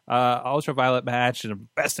violent match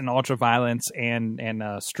and best in ultra violence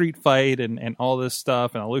and street fight and all this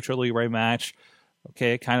stuff and a lucha libre match.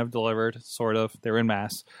 Okay, it kind of delivered, sort of. They're in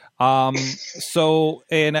mass. So,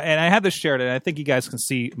 and I had this shared, and I think you guys can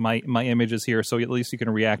see my images here, so at least you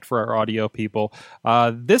can react for our audio people.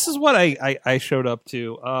 This is what I showed up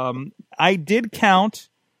to. I did count.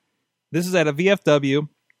 This is at a VFW,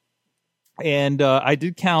 and I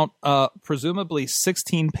did count presumably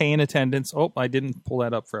 16 paying attendants. Oh, I didn't pull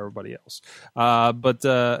that up for everybody else. But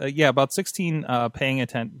about 16 paying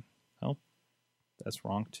attendants. Oh, that's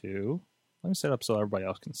wrong too. Let me set up so everybody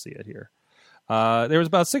else can see it here. There was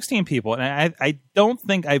about 16 people, and I don't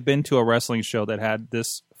think I've been to a wrestling show that had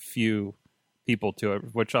this few people to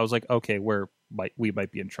it, which I was like, okay, we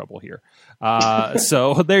might be in trouble here.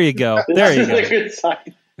 So there you go. There you go. That's a good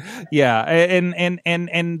sign. Yeah,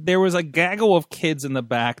 and there was a gaggle of kids in the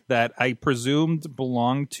back that I presumed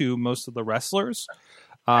belonged to most of the wrestlers.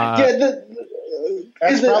 That's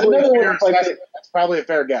probably a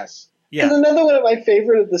fair guess. Yeah. And another one of my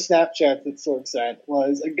favorite of the Snapchat that Sorg sent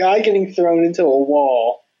was a guy getting thrown into a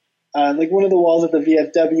wall, like one of the walls at the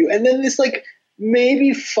VFW, and then this like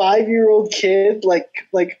maybe 5-year-old kid like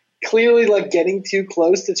clearly like getting too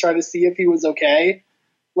close to try to see if he was okay.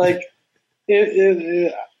 Like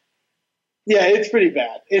it's pretty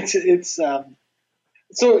bad. It's so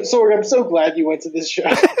Sorg, I'm so glad you went to this show.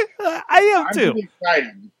 I am too. I'm pretty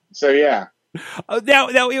excited. So yeah. Now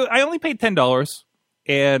I only paid $10.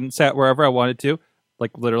 And sat wherever I wanted to,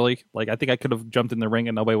 like literally, like I think I could have jumped in the ring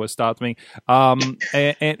and nobody would have stopped me.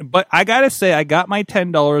 But I gotta say, I got my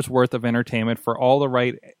 $10 worth of entertainment for all the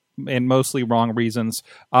right and mostly wrong reasons.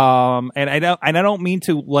 And I don't mean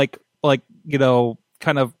to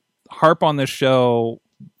kind of harp on this show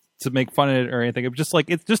to make fun of it or anything.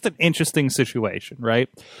 It's just an interesting situation, right?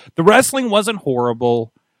 The wrestling wasn't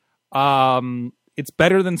horrible. It's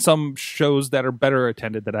better than some shows that are better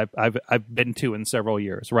attended that I've been to in several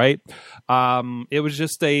years, right? It was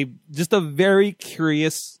just a very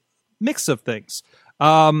curious mix of things.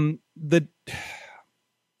 And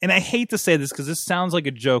I hate to say this because this sounds like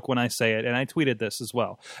a joke when I say it, and I tweeted this as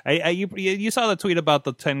well. You saw the tweet about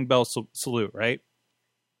the 10-bell salute, right?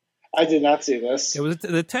 I did not see this. It was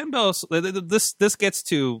the 10-bell. This gets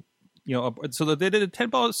to so they did a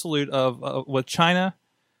 10-bell salute with China.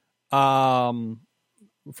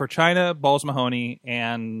 For China, Balls Mahoney,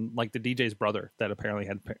 and like the DJ's brother that apparently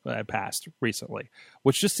had passed recently,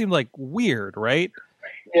 which just seemed like weird, right?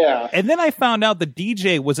 Yeah. And then I found out the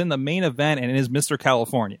DJ was in the main event and is Mr.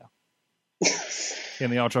 California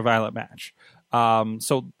in the ultraviolet match.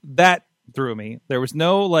 So that threw me. There was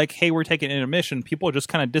no like, hey, we're taking intermission. People just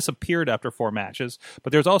kind of disappeared after 4 matches.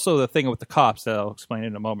 But there's also the thing with the cops that I'll explain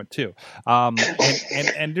in a moment too.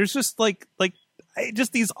 And there's just like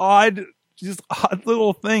just these odd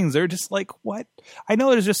little things. They're just like, what? I know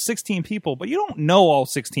there's just 16 people, but you don't know all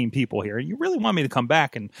 16 people here. You really want me to come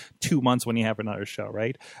back in 2 months when you have another show,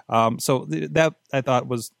 right? So that I thought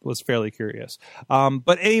was fairly curious.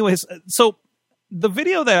 But anyways, so the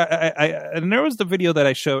video that and there was the video that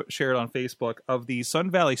I shared on Facebook of the Sun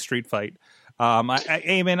Valley street fight.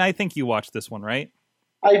 Eamon, I think you watched this one, right?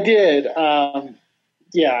 I did.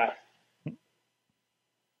 Yeah.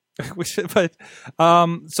 But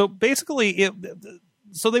so basically,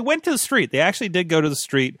 so they went to the street. They actually did go to the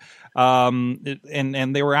street,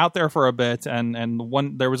 and they were out there for a bit. And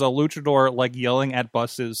there was a luchador like yelling at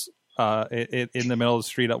buses in the middle of the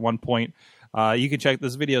street at one point. You can check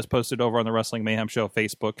this video is posted over on the Wrestling Mayhem Show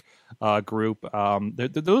Facebook group.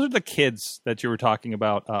 Those are the kids that you were talking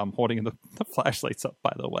about holding the flashlights up,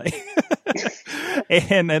 by the way.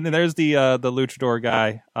 and then there's the luchador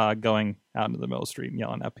guy going out into the middle of the street and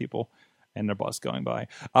yelling at people and their bus going by.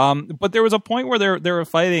 But there was a point where they were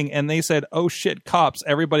fighting and they said, "Oh shit, cops,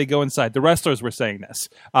 everybody go inside." The wrestlers were saying this.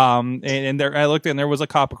 And there, I looked and there was a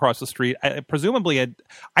cop across the street.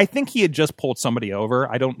 I think he had just pulled somebody over.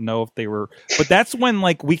 I don't know if they were, but that's when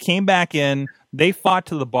like we came back in, they fought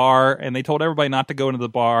to the bar and they told everybody not to go into the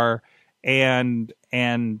bar and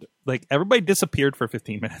like everybody disappeared for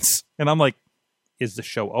 15 minutes. And I'm like, is the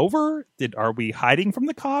show over? Are we hiding from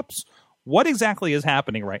the cops? What exactly is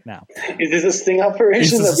happening right now? Is this a sting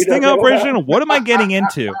operation? What am I getting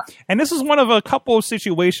into? And this is one of a couple of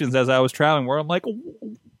situations as I was traveling where I'm like,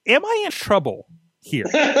 am I in trouble here?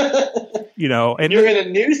 And you're in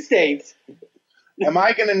a new state. Am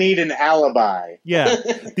I going to need an alibi? Yeah.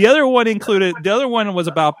 The other one was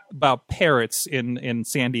about parrots in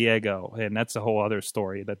San Diego, and that's a whole other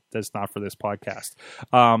story that's not for this podcast.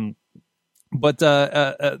 But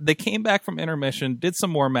they came back from intermission, did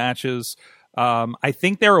some more matches. I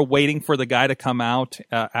think they were waiting for the guy to come out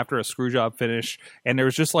after a screw job finish. And there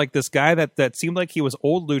was just like this guy that seemed like he was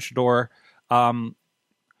old luchador.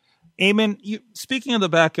 Eamon, speaking of the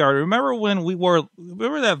backyard, remember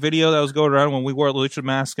that video that was going around when we wore a lucha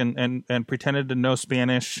mask and pretended to know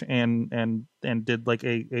Spanish and did like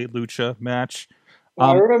a lucha match?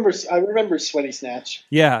 I remember Sweaty Snatch.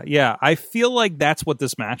 Yeah. I feel like that's what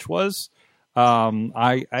this match was.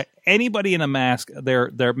 Anybody in a mask,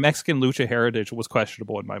 their Mexican lucha heritage was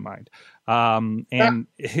questionable in my mind. And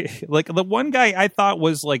like the one guy I thought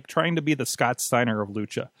was like trying to be the Scott Steiner of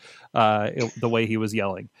lucha, the way he was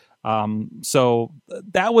yelling. So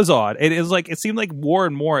that was odd. It seemed like more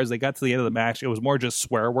and more as they got to the end of the match, it was more just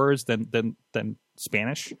swear words than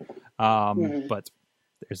Spanish. But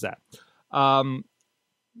there's that.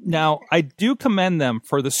 Now I do commend them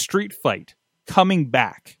for the street fight coming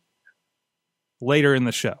back later in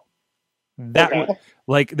the show. They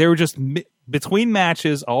were just between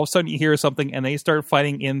matches, all of a sudden you hear something and they start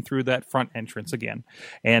fighting in through that front entrance again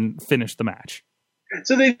and finish the match.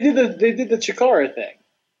 So they did the Chikara thing.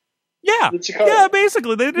 Yeah. Yeah,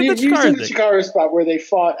 basically they did the Chikara thing. The Chikara spot where they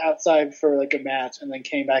fought outside for like a match and then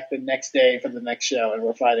came back the next day for the next show and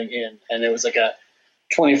were fighting in, and it was like a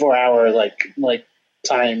 24-hour like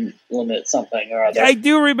time limit something or other. I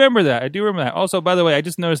do remember that. Also, by the way, I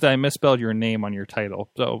just noticed that I misspelled your name on your title,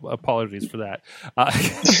 so apologies for that.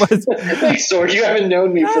 Thanks, Sword. You haven't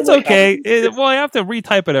known me. That's okay. I have to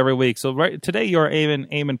retype it every week. So today you're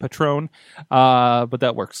Eamon Patron, but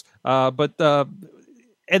that works.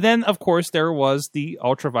 And then of course there was the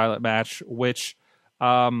Ultraviolet match, which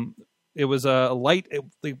it was a light.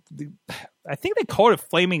 I think they called it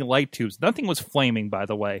flaming light tubes. Nothing was flaming, by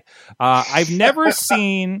the way. I've never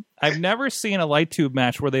seen a light tube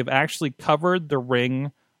match where they've actually covered the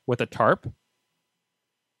ring with a tarp.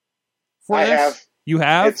 I have. You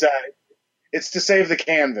have? It's to save the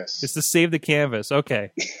canvas. It's to save the canvas.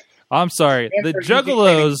 Okay. I'm sorry. The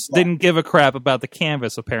Juggalos didn't give a crap about the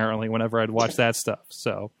canvas, apparently, whenever I'd watch that stuff.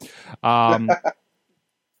 So,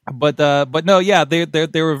 but no, yeah,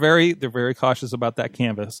 they were very cautious about that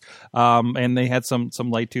canvas. And they had some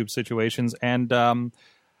light tube situations. And,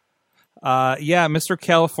 Mr.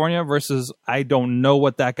 California versus, I don't know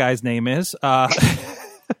what that guy's name is.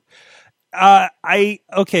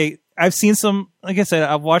 I've seen some, like I said,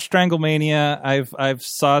 I've watched Stranglemania. I've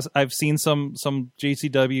seen some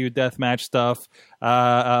JCW deathmatch stuff,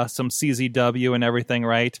 some CZW and everything.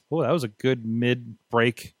 Right? Oh, that was a good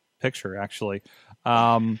mid-break picture, actually.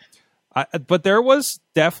 But there was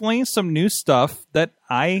definitely some new stuff that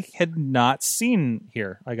I had not seen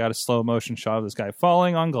here. I got a slow motion shot of this guy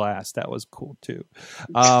falling on glass. That was cool too.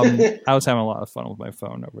 I was having a lot of fun with my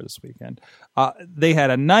phone over this weekend. They had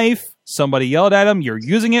a knife. Somebody yelled at him, "You're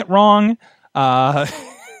using it wrong." Was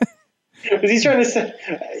he trying to say?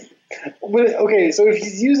 Okay, so if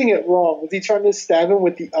he's using it wrong, was he trying to stab him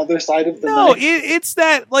with the other side of the No, knife? it's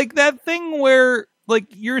that thing where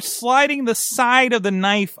you're sliding the side of the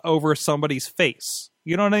knife over somebody's face.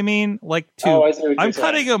 You know what I mean? I see what you're I'm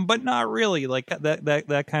cutting him, but not really.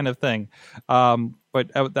 That kind of thing.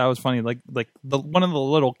 But that was funny. One of the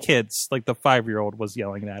little kids, the 5-year-old, was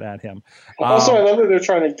yelling that at him. Also, I love that they're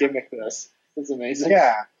trying to gimmick this. It's amazing.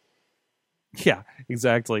 Yeah,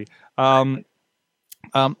 exactly.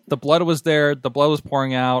 The blood was there. The blood was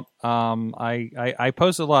pouring out. I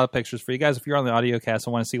posted a lot of pictures for you guys. If you're on the audio cast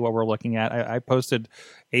and want to see what we're looking at, I posted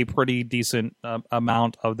a pretty decent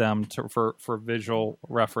amount of them for visual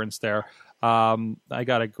reference there. I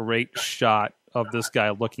got a great shot of this guy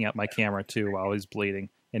looking at my camera too while he's bleeding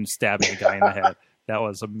and stabbing a guy in the head. That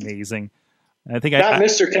was amazing. I think Not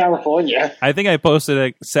Mr. California. I think I posted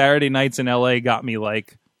it. Saturday nights in LA got me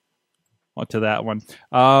to that one.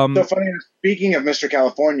 So funny. Speaking of Mr.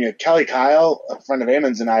 California, Kelly Kyle, a friend of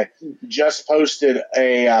Eamon's, and I just posted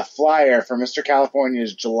a flyer for Mr.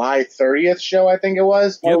 California's July 30th show. I think it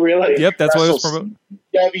was. Yep. Oh, really? Yep, that's what it was promoting.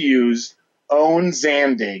 W's own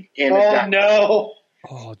Zandig. No.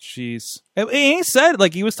 Oh, jeez. He said,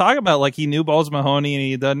 he was talking about, he knew Balls Mahoney and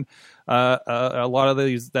he had done a lot of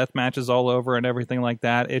these death matches all over and everything like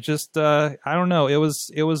that. It just, I don't know. It was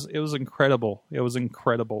incredible. It was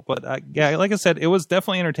incredible. But yeah, like I said, it was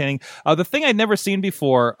definitely entertaining. The thing I'd never seen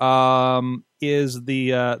before is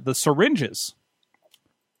the syringes.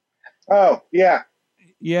 Oh, yeah.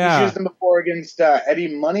 Yeah. He's used them before against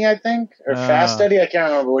Eddie Money, I think, or Fast Eddie. I can't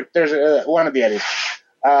remember. There's one of the Eddies.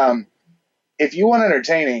 If you want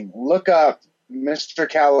entertaining, look up Mr.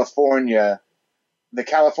 California, the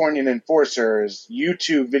Californian Enforcers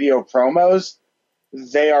YouTube video promos.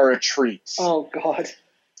 They are a treat. Oh, God.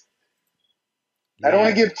 I don't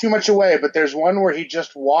want to give too much away, but there's one where he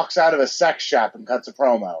just walks out of a sex shop and cuts a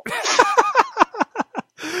promo.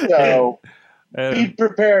 So be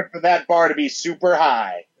prepared for that bar to be super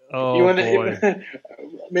high. Oh, boy.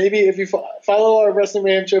 Maybe if you follow our Wrestling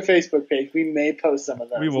Mayhem Show Facebook page, we may post some of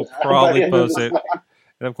those. We will probably post it.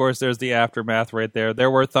 And of course, there's the aftermath right there.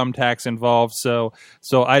 There were thumbtacks involved, so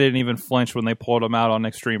I didn't even flinch when they pulled them out on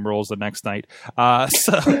Extreme Rules the next night.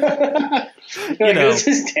 This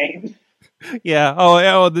is tame. Yeah. Oh,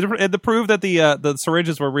 yeah. To prove that the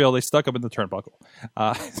syringes were real, they stuck them in the turnbuckle.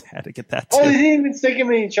 Had to get that too. Oh, they didn't even stick them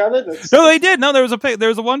in each other. No, they did. No, there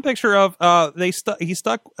was one picture of he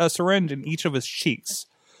stuck a syringe in each of his cheeks,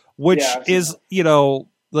 which is I'm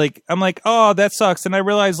like, oh, that sucks. And I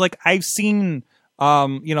realized I've seen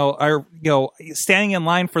standing in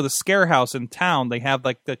line for the Scare House in town, they have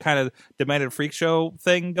the kind of Demented Freak Show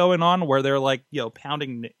thing going on where they're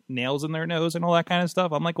pounding nails in their nose and all that kind of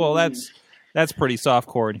stuff. I'm like, well, that's pretty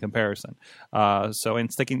softcore in comparison. And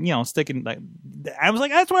sticking. I was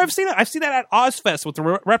like, that's where I've seen it. I've seen that at Ozfest with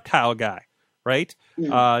the reptile guy, right?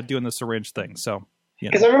 Doing the syringe thing. So,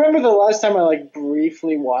 because I remember the last time I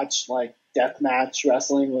briefly watched deathmatch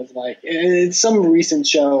wrestling was it's some recent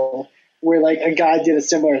show where a guy did a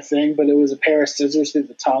similar thing, but it was a pair of scissors through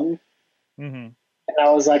the tongue. Mm-hmm. And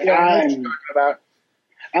I was like, I'm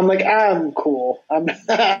cool. I'm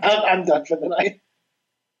done for the night.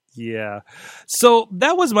 Yeah. So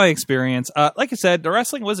that was my experience. Like I said, the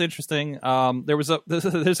wrestling was interesting. There's a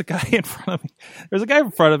guy in front of me. There's a guy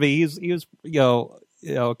in front of me. He was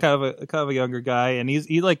kind of a younger guy, and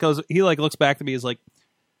he looks back to me. He's like,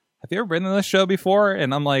 "Have you ever been to this show before?"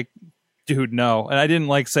 And I'm like, dude, no. And I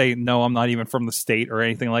didn't say, no, I'm not even from the state or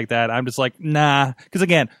anything like that. I'm just like, nah. Because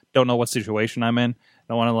again, don't know what situation I'm in.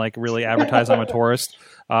 Don't want to really advertise I'm a tourist.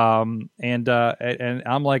 And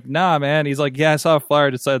I'm like, nah, man. He's like, yeah, I saw a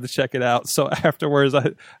flyer, decided to check it out. So afterwards,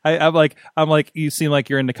 I'm like, you seem like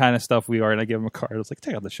you're into kind of stuff we are, and I give him a card. I was like,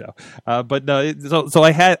 check out the show. But no, so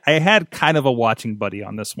I had kind of a watching buddy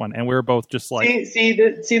on this one, and we were both just like, see,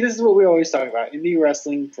 this is what we always talk about. Indie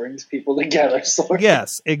wrestling brings people together. So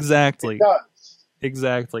yes, exactly.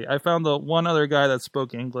 Exactly. I found the one other guy that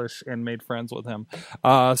spoke English and made friends with him.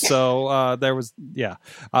 So there was,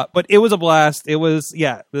 but it was a blast. It was,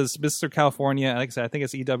 this Mr. California. Like I said, I think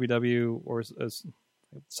it's EWW or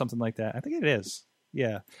something like that. I think it is.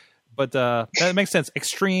 Yeah. But that makes sense.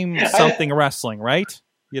 Extreme something wrestling, right?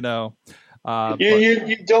 You don't want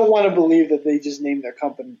to believe that they just named their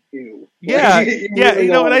company Ew. Yeah,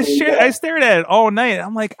 and I stared at it all night.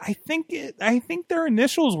 I'm like, I think their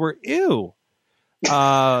initials were Ew. So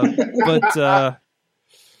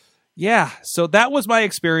that was my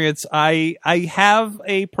experience. I have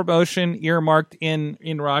a promotion earmarked in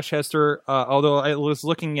Rochester, although I was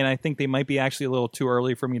looking and I think they might be actually a little too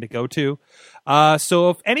early for me to go to.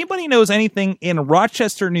 So if anybody knows anything in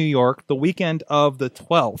Rochester, New York, the weekend of the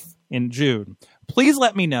 12th, in June. Please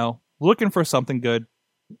let me know. Looking for something good.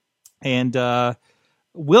 And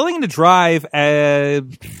willing to drive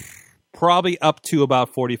probably up to about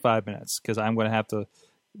 45 minutes because I'm going to have to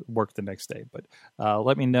work the next day. But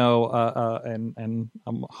let me know. And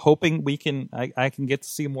I'm hoping I can get to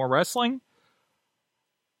see more wrestling.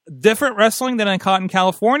 Different wrestling than I caught in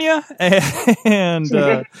California. And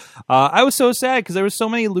I was so sad because there were so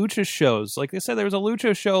many lucha shows. Like they said, there was a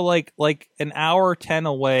lucha show like an hour 10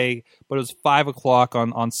 away, but it was 5 o'clock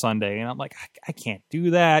on Sunday. And I'm like, I can't do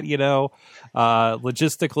that,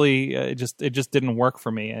 logistically, it just didn't work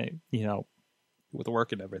for me, with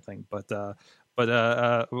work and everything. But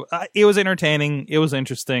it was entertaining. It was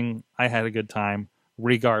interesting. I had a good time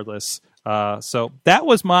regardless. So that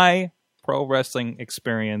was my pro wrestling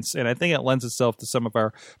experience, and I think it lends itself to some of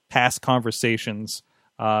our past conversations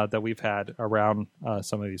that we've had around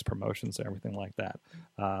some of these promotions and everything like that.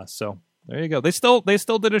 So there you go. They still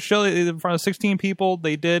did a show in front of 16 people.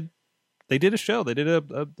 They did a show. They did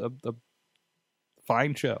a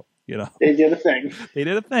fine show. They did a thing. They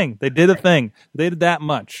did a thing. They did that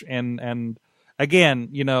much, and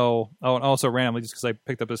again, and also randomly, just because I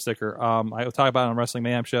picked up a sticker, I will talk about it on Wrestling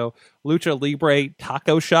Mayhem Show. Lucha Libre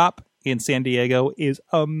Taco Shop in San Diego is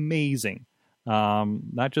amazing.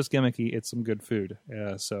 Not just gimmicky, it's some good food.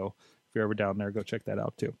 So if you're ever down there, go check that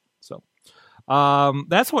out too. So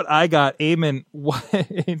that's what I got. Eamon,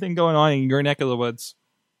 anything going on in your neck of the woods?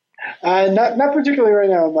 Not particularly right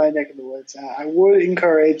now in my neck of the woods. I would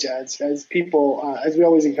encourage, as people, as we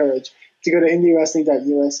always encourage, to go to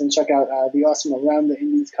indywrestling.us and check out the awesome Around the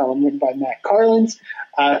Indies column written by Matt Carlins,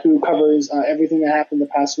 who covers everything that happened the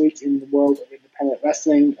past week in the world of independent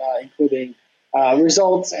wrestling, including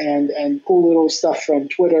results and cool little stuff from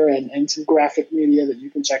Twitter and some graphic media that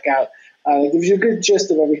you can check out. It gives you a good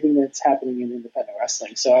gist of everything that's happening in independent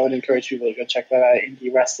wrestling. So I would encourage people to go check that out at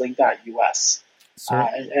indywrestling.us.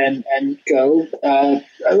 And go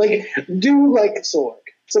do like Sorg.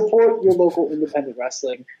 Support your local independent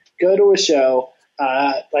wrestling. Go to a show.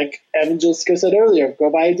 Like Evan Gelistico said earlier,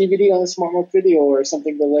 go buy a DVD on a Smart Mark Video or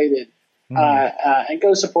something related, and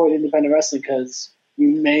go support independent wrestling because you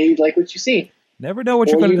may like what you see. Never know what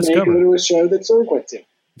you're going to discover. You may go to a show that Sorg went to.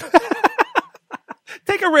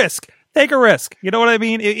 Take a risk. Take a risk. You know what I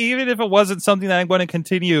mean? Even if it wasn't something that I'm going to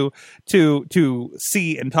continue to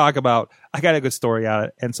see and talk about, I got a good story out of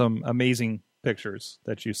it and some amazing pictures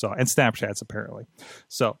that you saw and Snapchats apparently.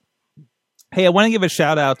 So, hey, I want to give a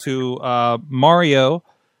shout out to Mario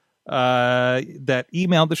that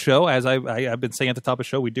emailed the show. As I've been saying at the top of the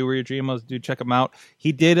show, we do read your emails. Do check them out.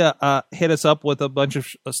 He did hit us up with a bunch of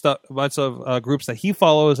groups that he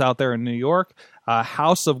follows out there in New York.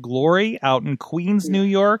 House of Glory out in Queens, New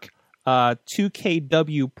York.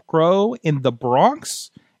 2KW Pro in the Bronx,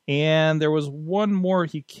 and there was one more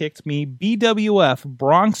he kicked me, BWF,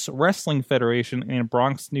 Bronx Wrestling Federation in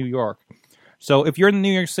Bronx, New York. So if you're in the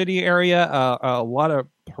New York City area, a lot of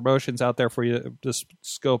promotions out there for you to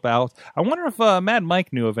scope out. I wonder if Mad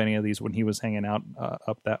Mike knew of any of these when he was hanging out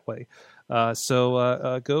up that way.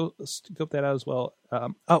 So go scope that out as well.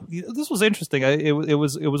 This was interesting. It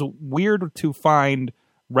was weird to find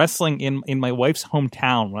wrestling in my wife's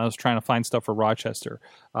hometown when I was trying to find stuff for Rochester.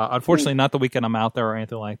 Unfortunately, not the weekend I'm out there or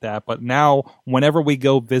anything like that. But now, whenever we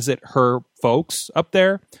go visit her folks up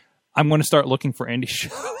there, I'm going to start looking for indie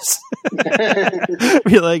shows.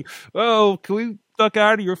 Be like, oh, can we duck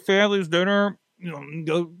out of your family's dinner?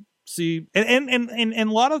 Go see. And a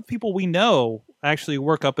lot of people we know actually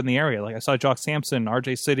work up in the area. Like I saw Jock Sampson,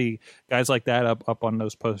 RJ City, guys like that up on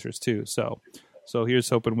those posters too. So here's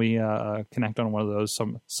hoping we connect on one of those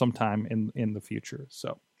sometime in the future.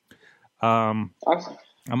 So awesome.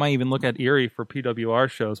 I might even look at Erie for PWR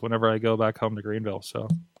shows whenever I go back home to Greenville. So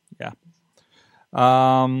yeah.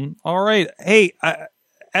 All right. Hey,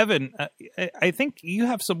 Evan, I think you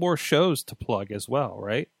have some more shows to plug as well,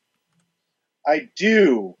 right? I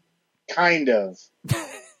do, kind of.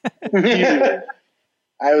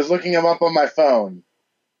 I was looking them up on my phone.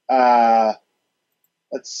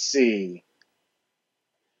 Let's see.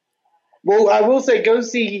 Well, I will say, go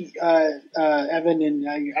see Evan in,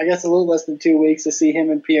 I guess, a little less than 2 weeks to see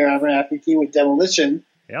him and Pierre Abernathy team with Demolition.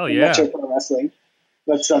 Hell yeah! Metro Pro Wrestling.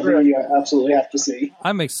 That's something you absolutely have to see.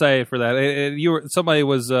 I'm excited for that.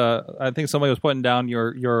 I think somebody was putting down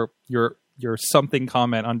your something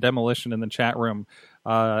comment on Demolition in the chat room.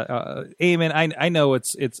 Eamon, I know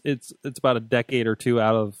it's about a decade or two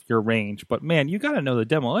out of your range, but man, you got to know the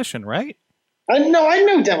Demolition, right? I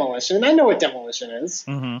know Demolition. I know what Demolition is.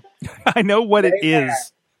 Mm-hmm. I know what it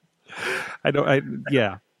is.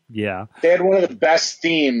 Yeah. They had one of the best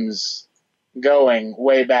themes going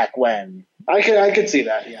way back when. I could see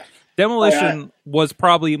that. Yeah. Demolition was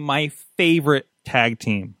probably my favorite tag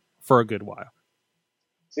team for a good while.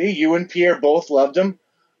 See, you and Pierre both loved them.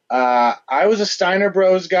 I was a Steiner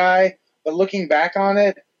Bros guy, but looking back on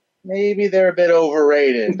it, maybe they're a bit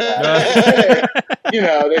overrated. They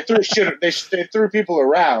threw shit. They threw people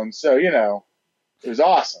around, so it was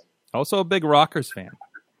awesome. Also a big Rockers fan,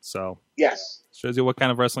 so yes, shows you what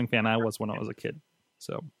kind of wrestling fan I was when I was a kid.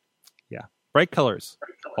 So, yeah, bright colors,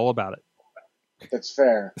 all about it. That's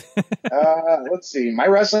fair. Let's see. My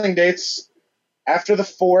wrestling dates after the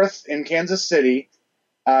 4th in Kansas City.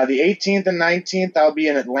 The 18th and 19th, I'll be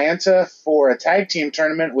in Atlanta for a tag team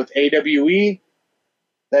tournament with AWE.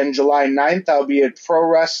 Then July 9th, I'll be at Pro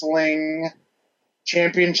Wrestling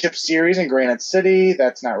Championship Series in Granite City.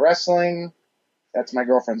 That's not wrestling. That's my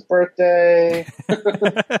girlfriend's birthday.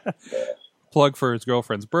 Plug for his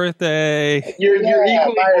girlfriend's birthday. You're equally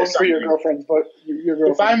old for your girlfriend's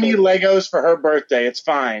If I need Legos for her birthday, it's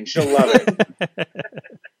fine. She'll love it.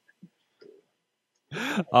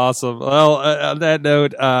 Awesome. Well, on that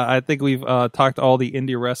note, I think we've talked all the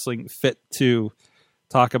indie wrestling fit to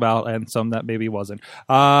talk about, and some that maybe wasn't.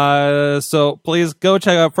 So please go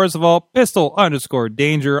check out, first of all,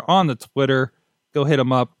 Pistol_Danger on the Twitter. Go hit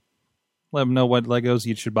him up. Let him know what Legos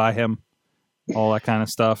you should buy him. All that kind of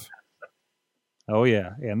stuff. Oh,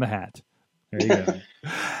 yeah. And the hat. There you go.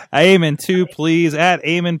 Eamon, too, please. At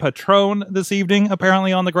Eamon Patron this evening,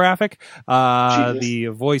 apparently on the graphic.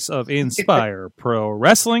 The voice of Inspire Pro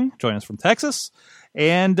Wrestling. Join us from Texas.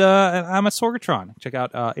 And I'm at Sorgatron. Check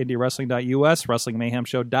out IndieWrestling.us,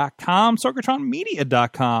 WrestlingMayhemShow.com,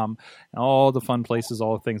 SorgatronMedia.com, and all the fun places,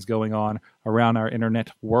 all the things going on around our internet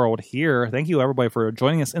world here. Thank you, everybody, for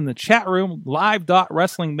joining us in the chat room,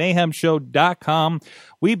 live.WrestlingMayhemShow.com.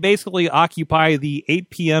 We basically occupy the 8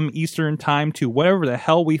 p.m. Eastern time to whatever the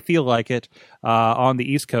hell we feel like it on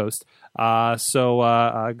the East Coast.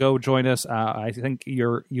 So go join us. I think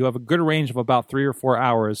you have a good range of about 3 or 4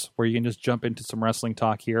 hours where you can just jump into some wrestling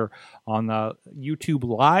talk here on the YouTube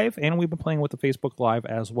Live, and we've been playing with the Facebook Live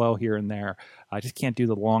as well here and there. I just can't do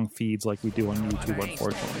the long feeds like we do on YouTube,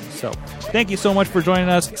 unfortunately. So thank you so much for joining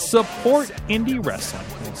us. Support indie wrestling.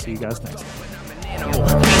 We'll see you guys next time.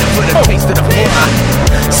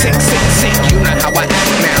 Sick, you know how I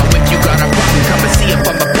act now. If you got a problem, come and see if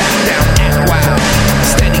I'm a back down. Act wild,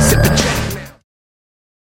 steady sipping Jack now.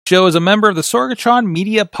 Show is a member of the Sorgatron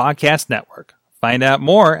Media Podcast Network. Find out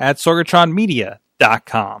more at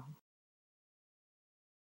sorgatronmedia.com.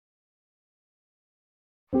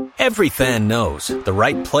 Every fan knows the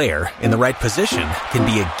right player in the right position can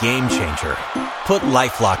be a game changer. Put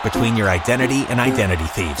LifeLock between your identity and identity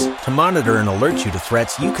thieves to monitor and alert you to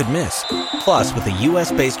threats you could miss. Plus, with a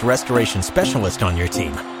U.S.-based restoration specialist on your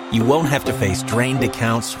team, you won't have to face drained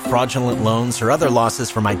accounts, fraudulent loans, or other losses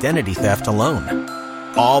from identity theft alone.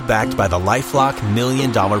 All backed by the LifeLock $1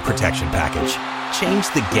 Million Protection Package. Change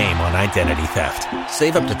the game on identity theft.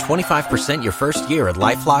 Save up to 25% your first year at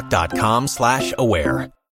LifeLock.com/aware.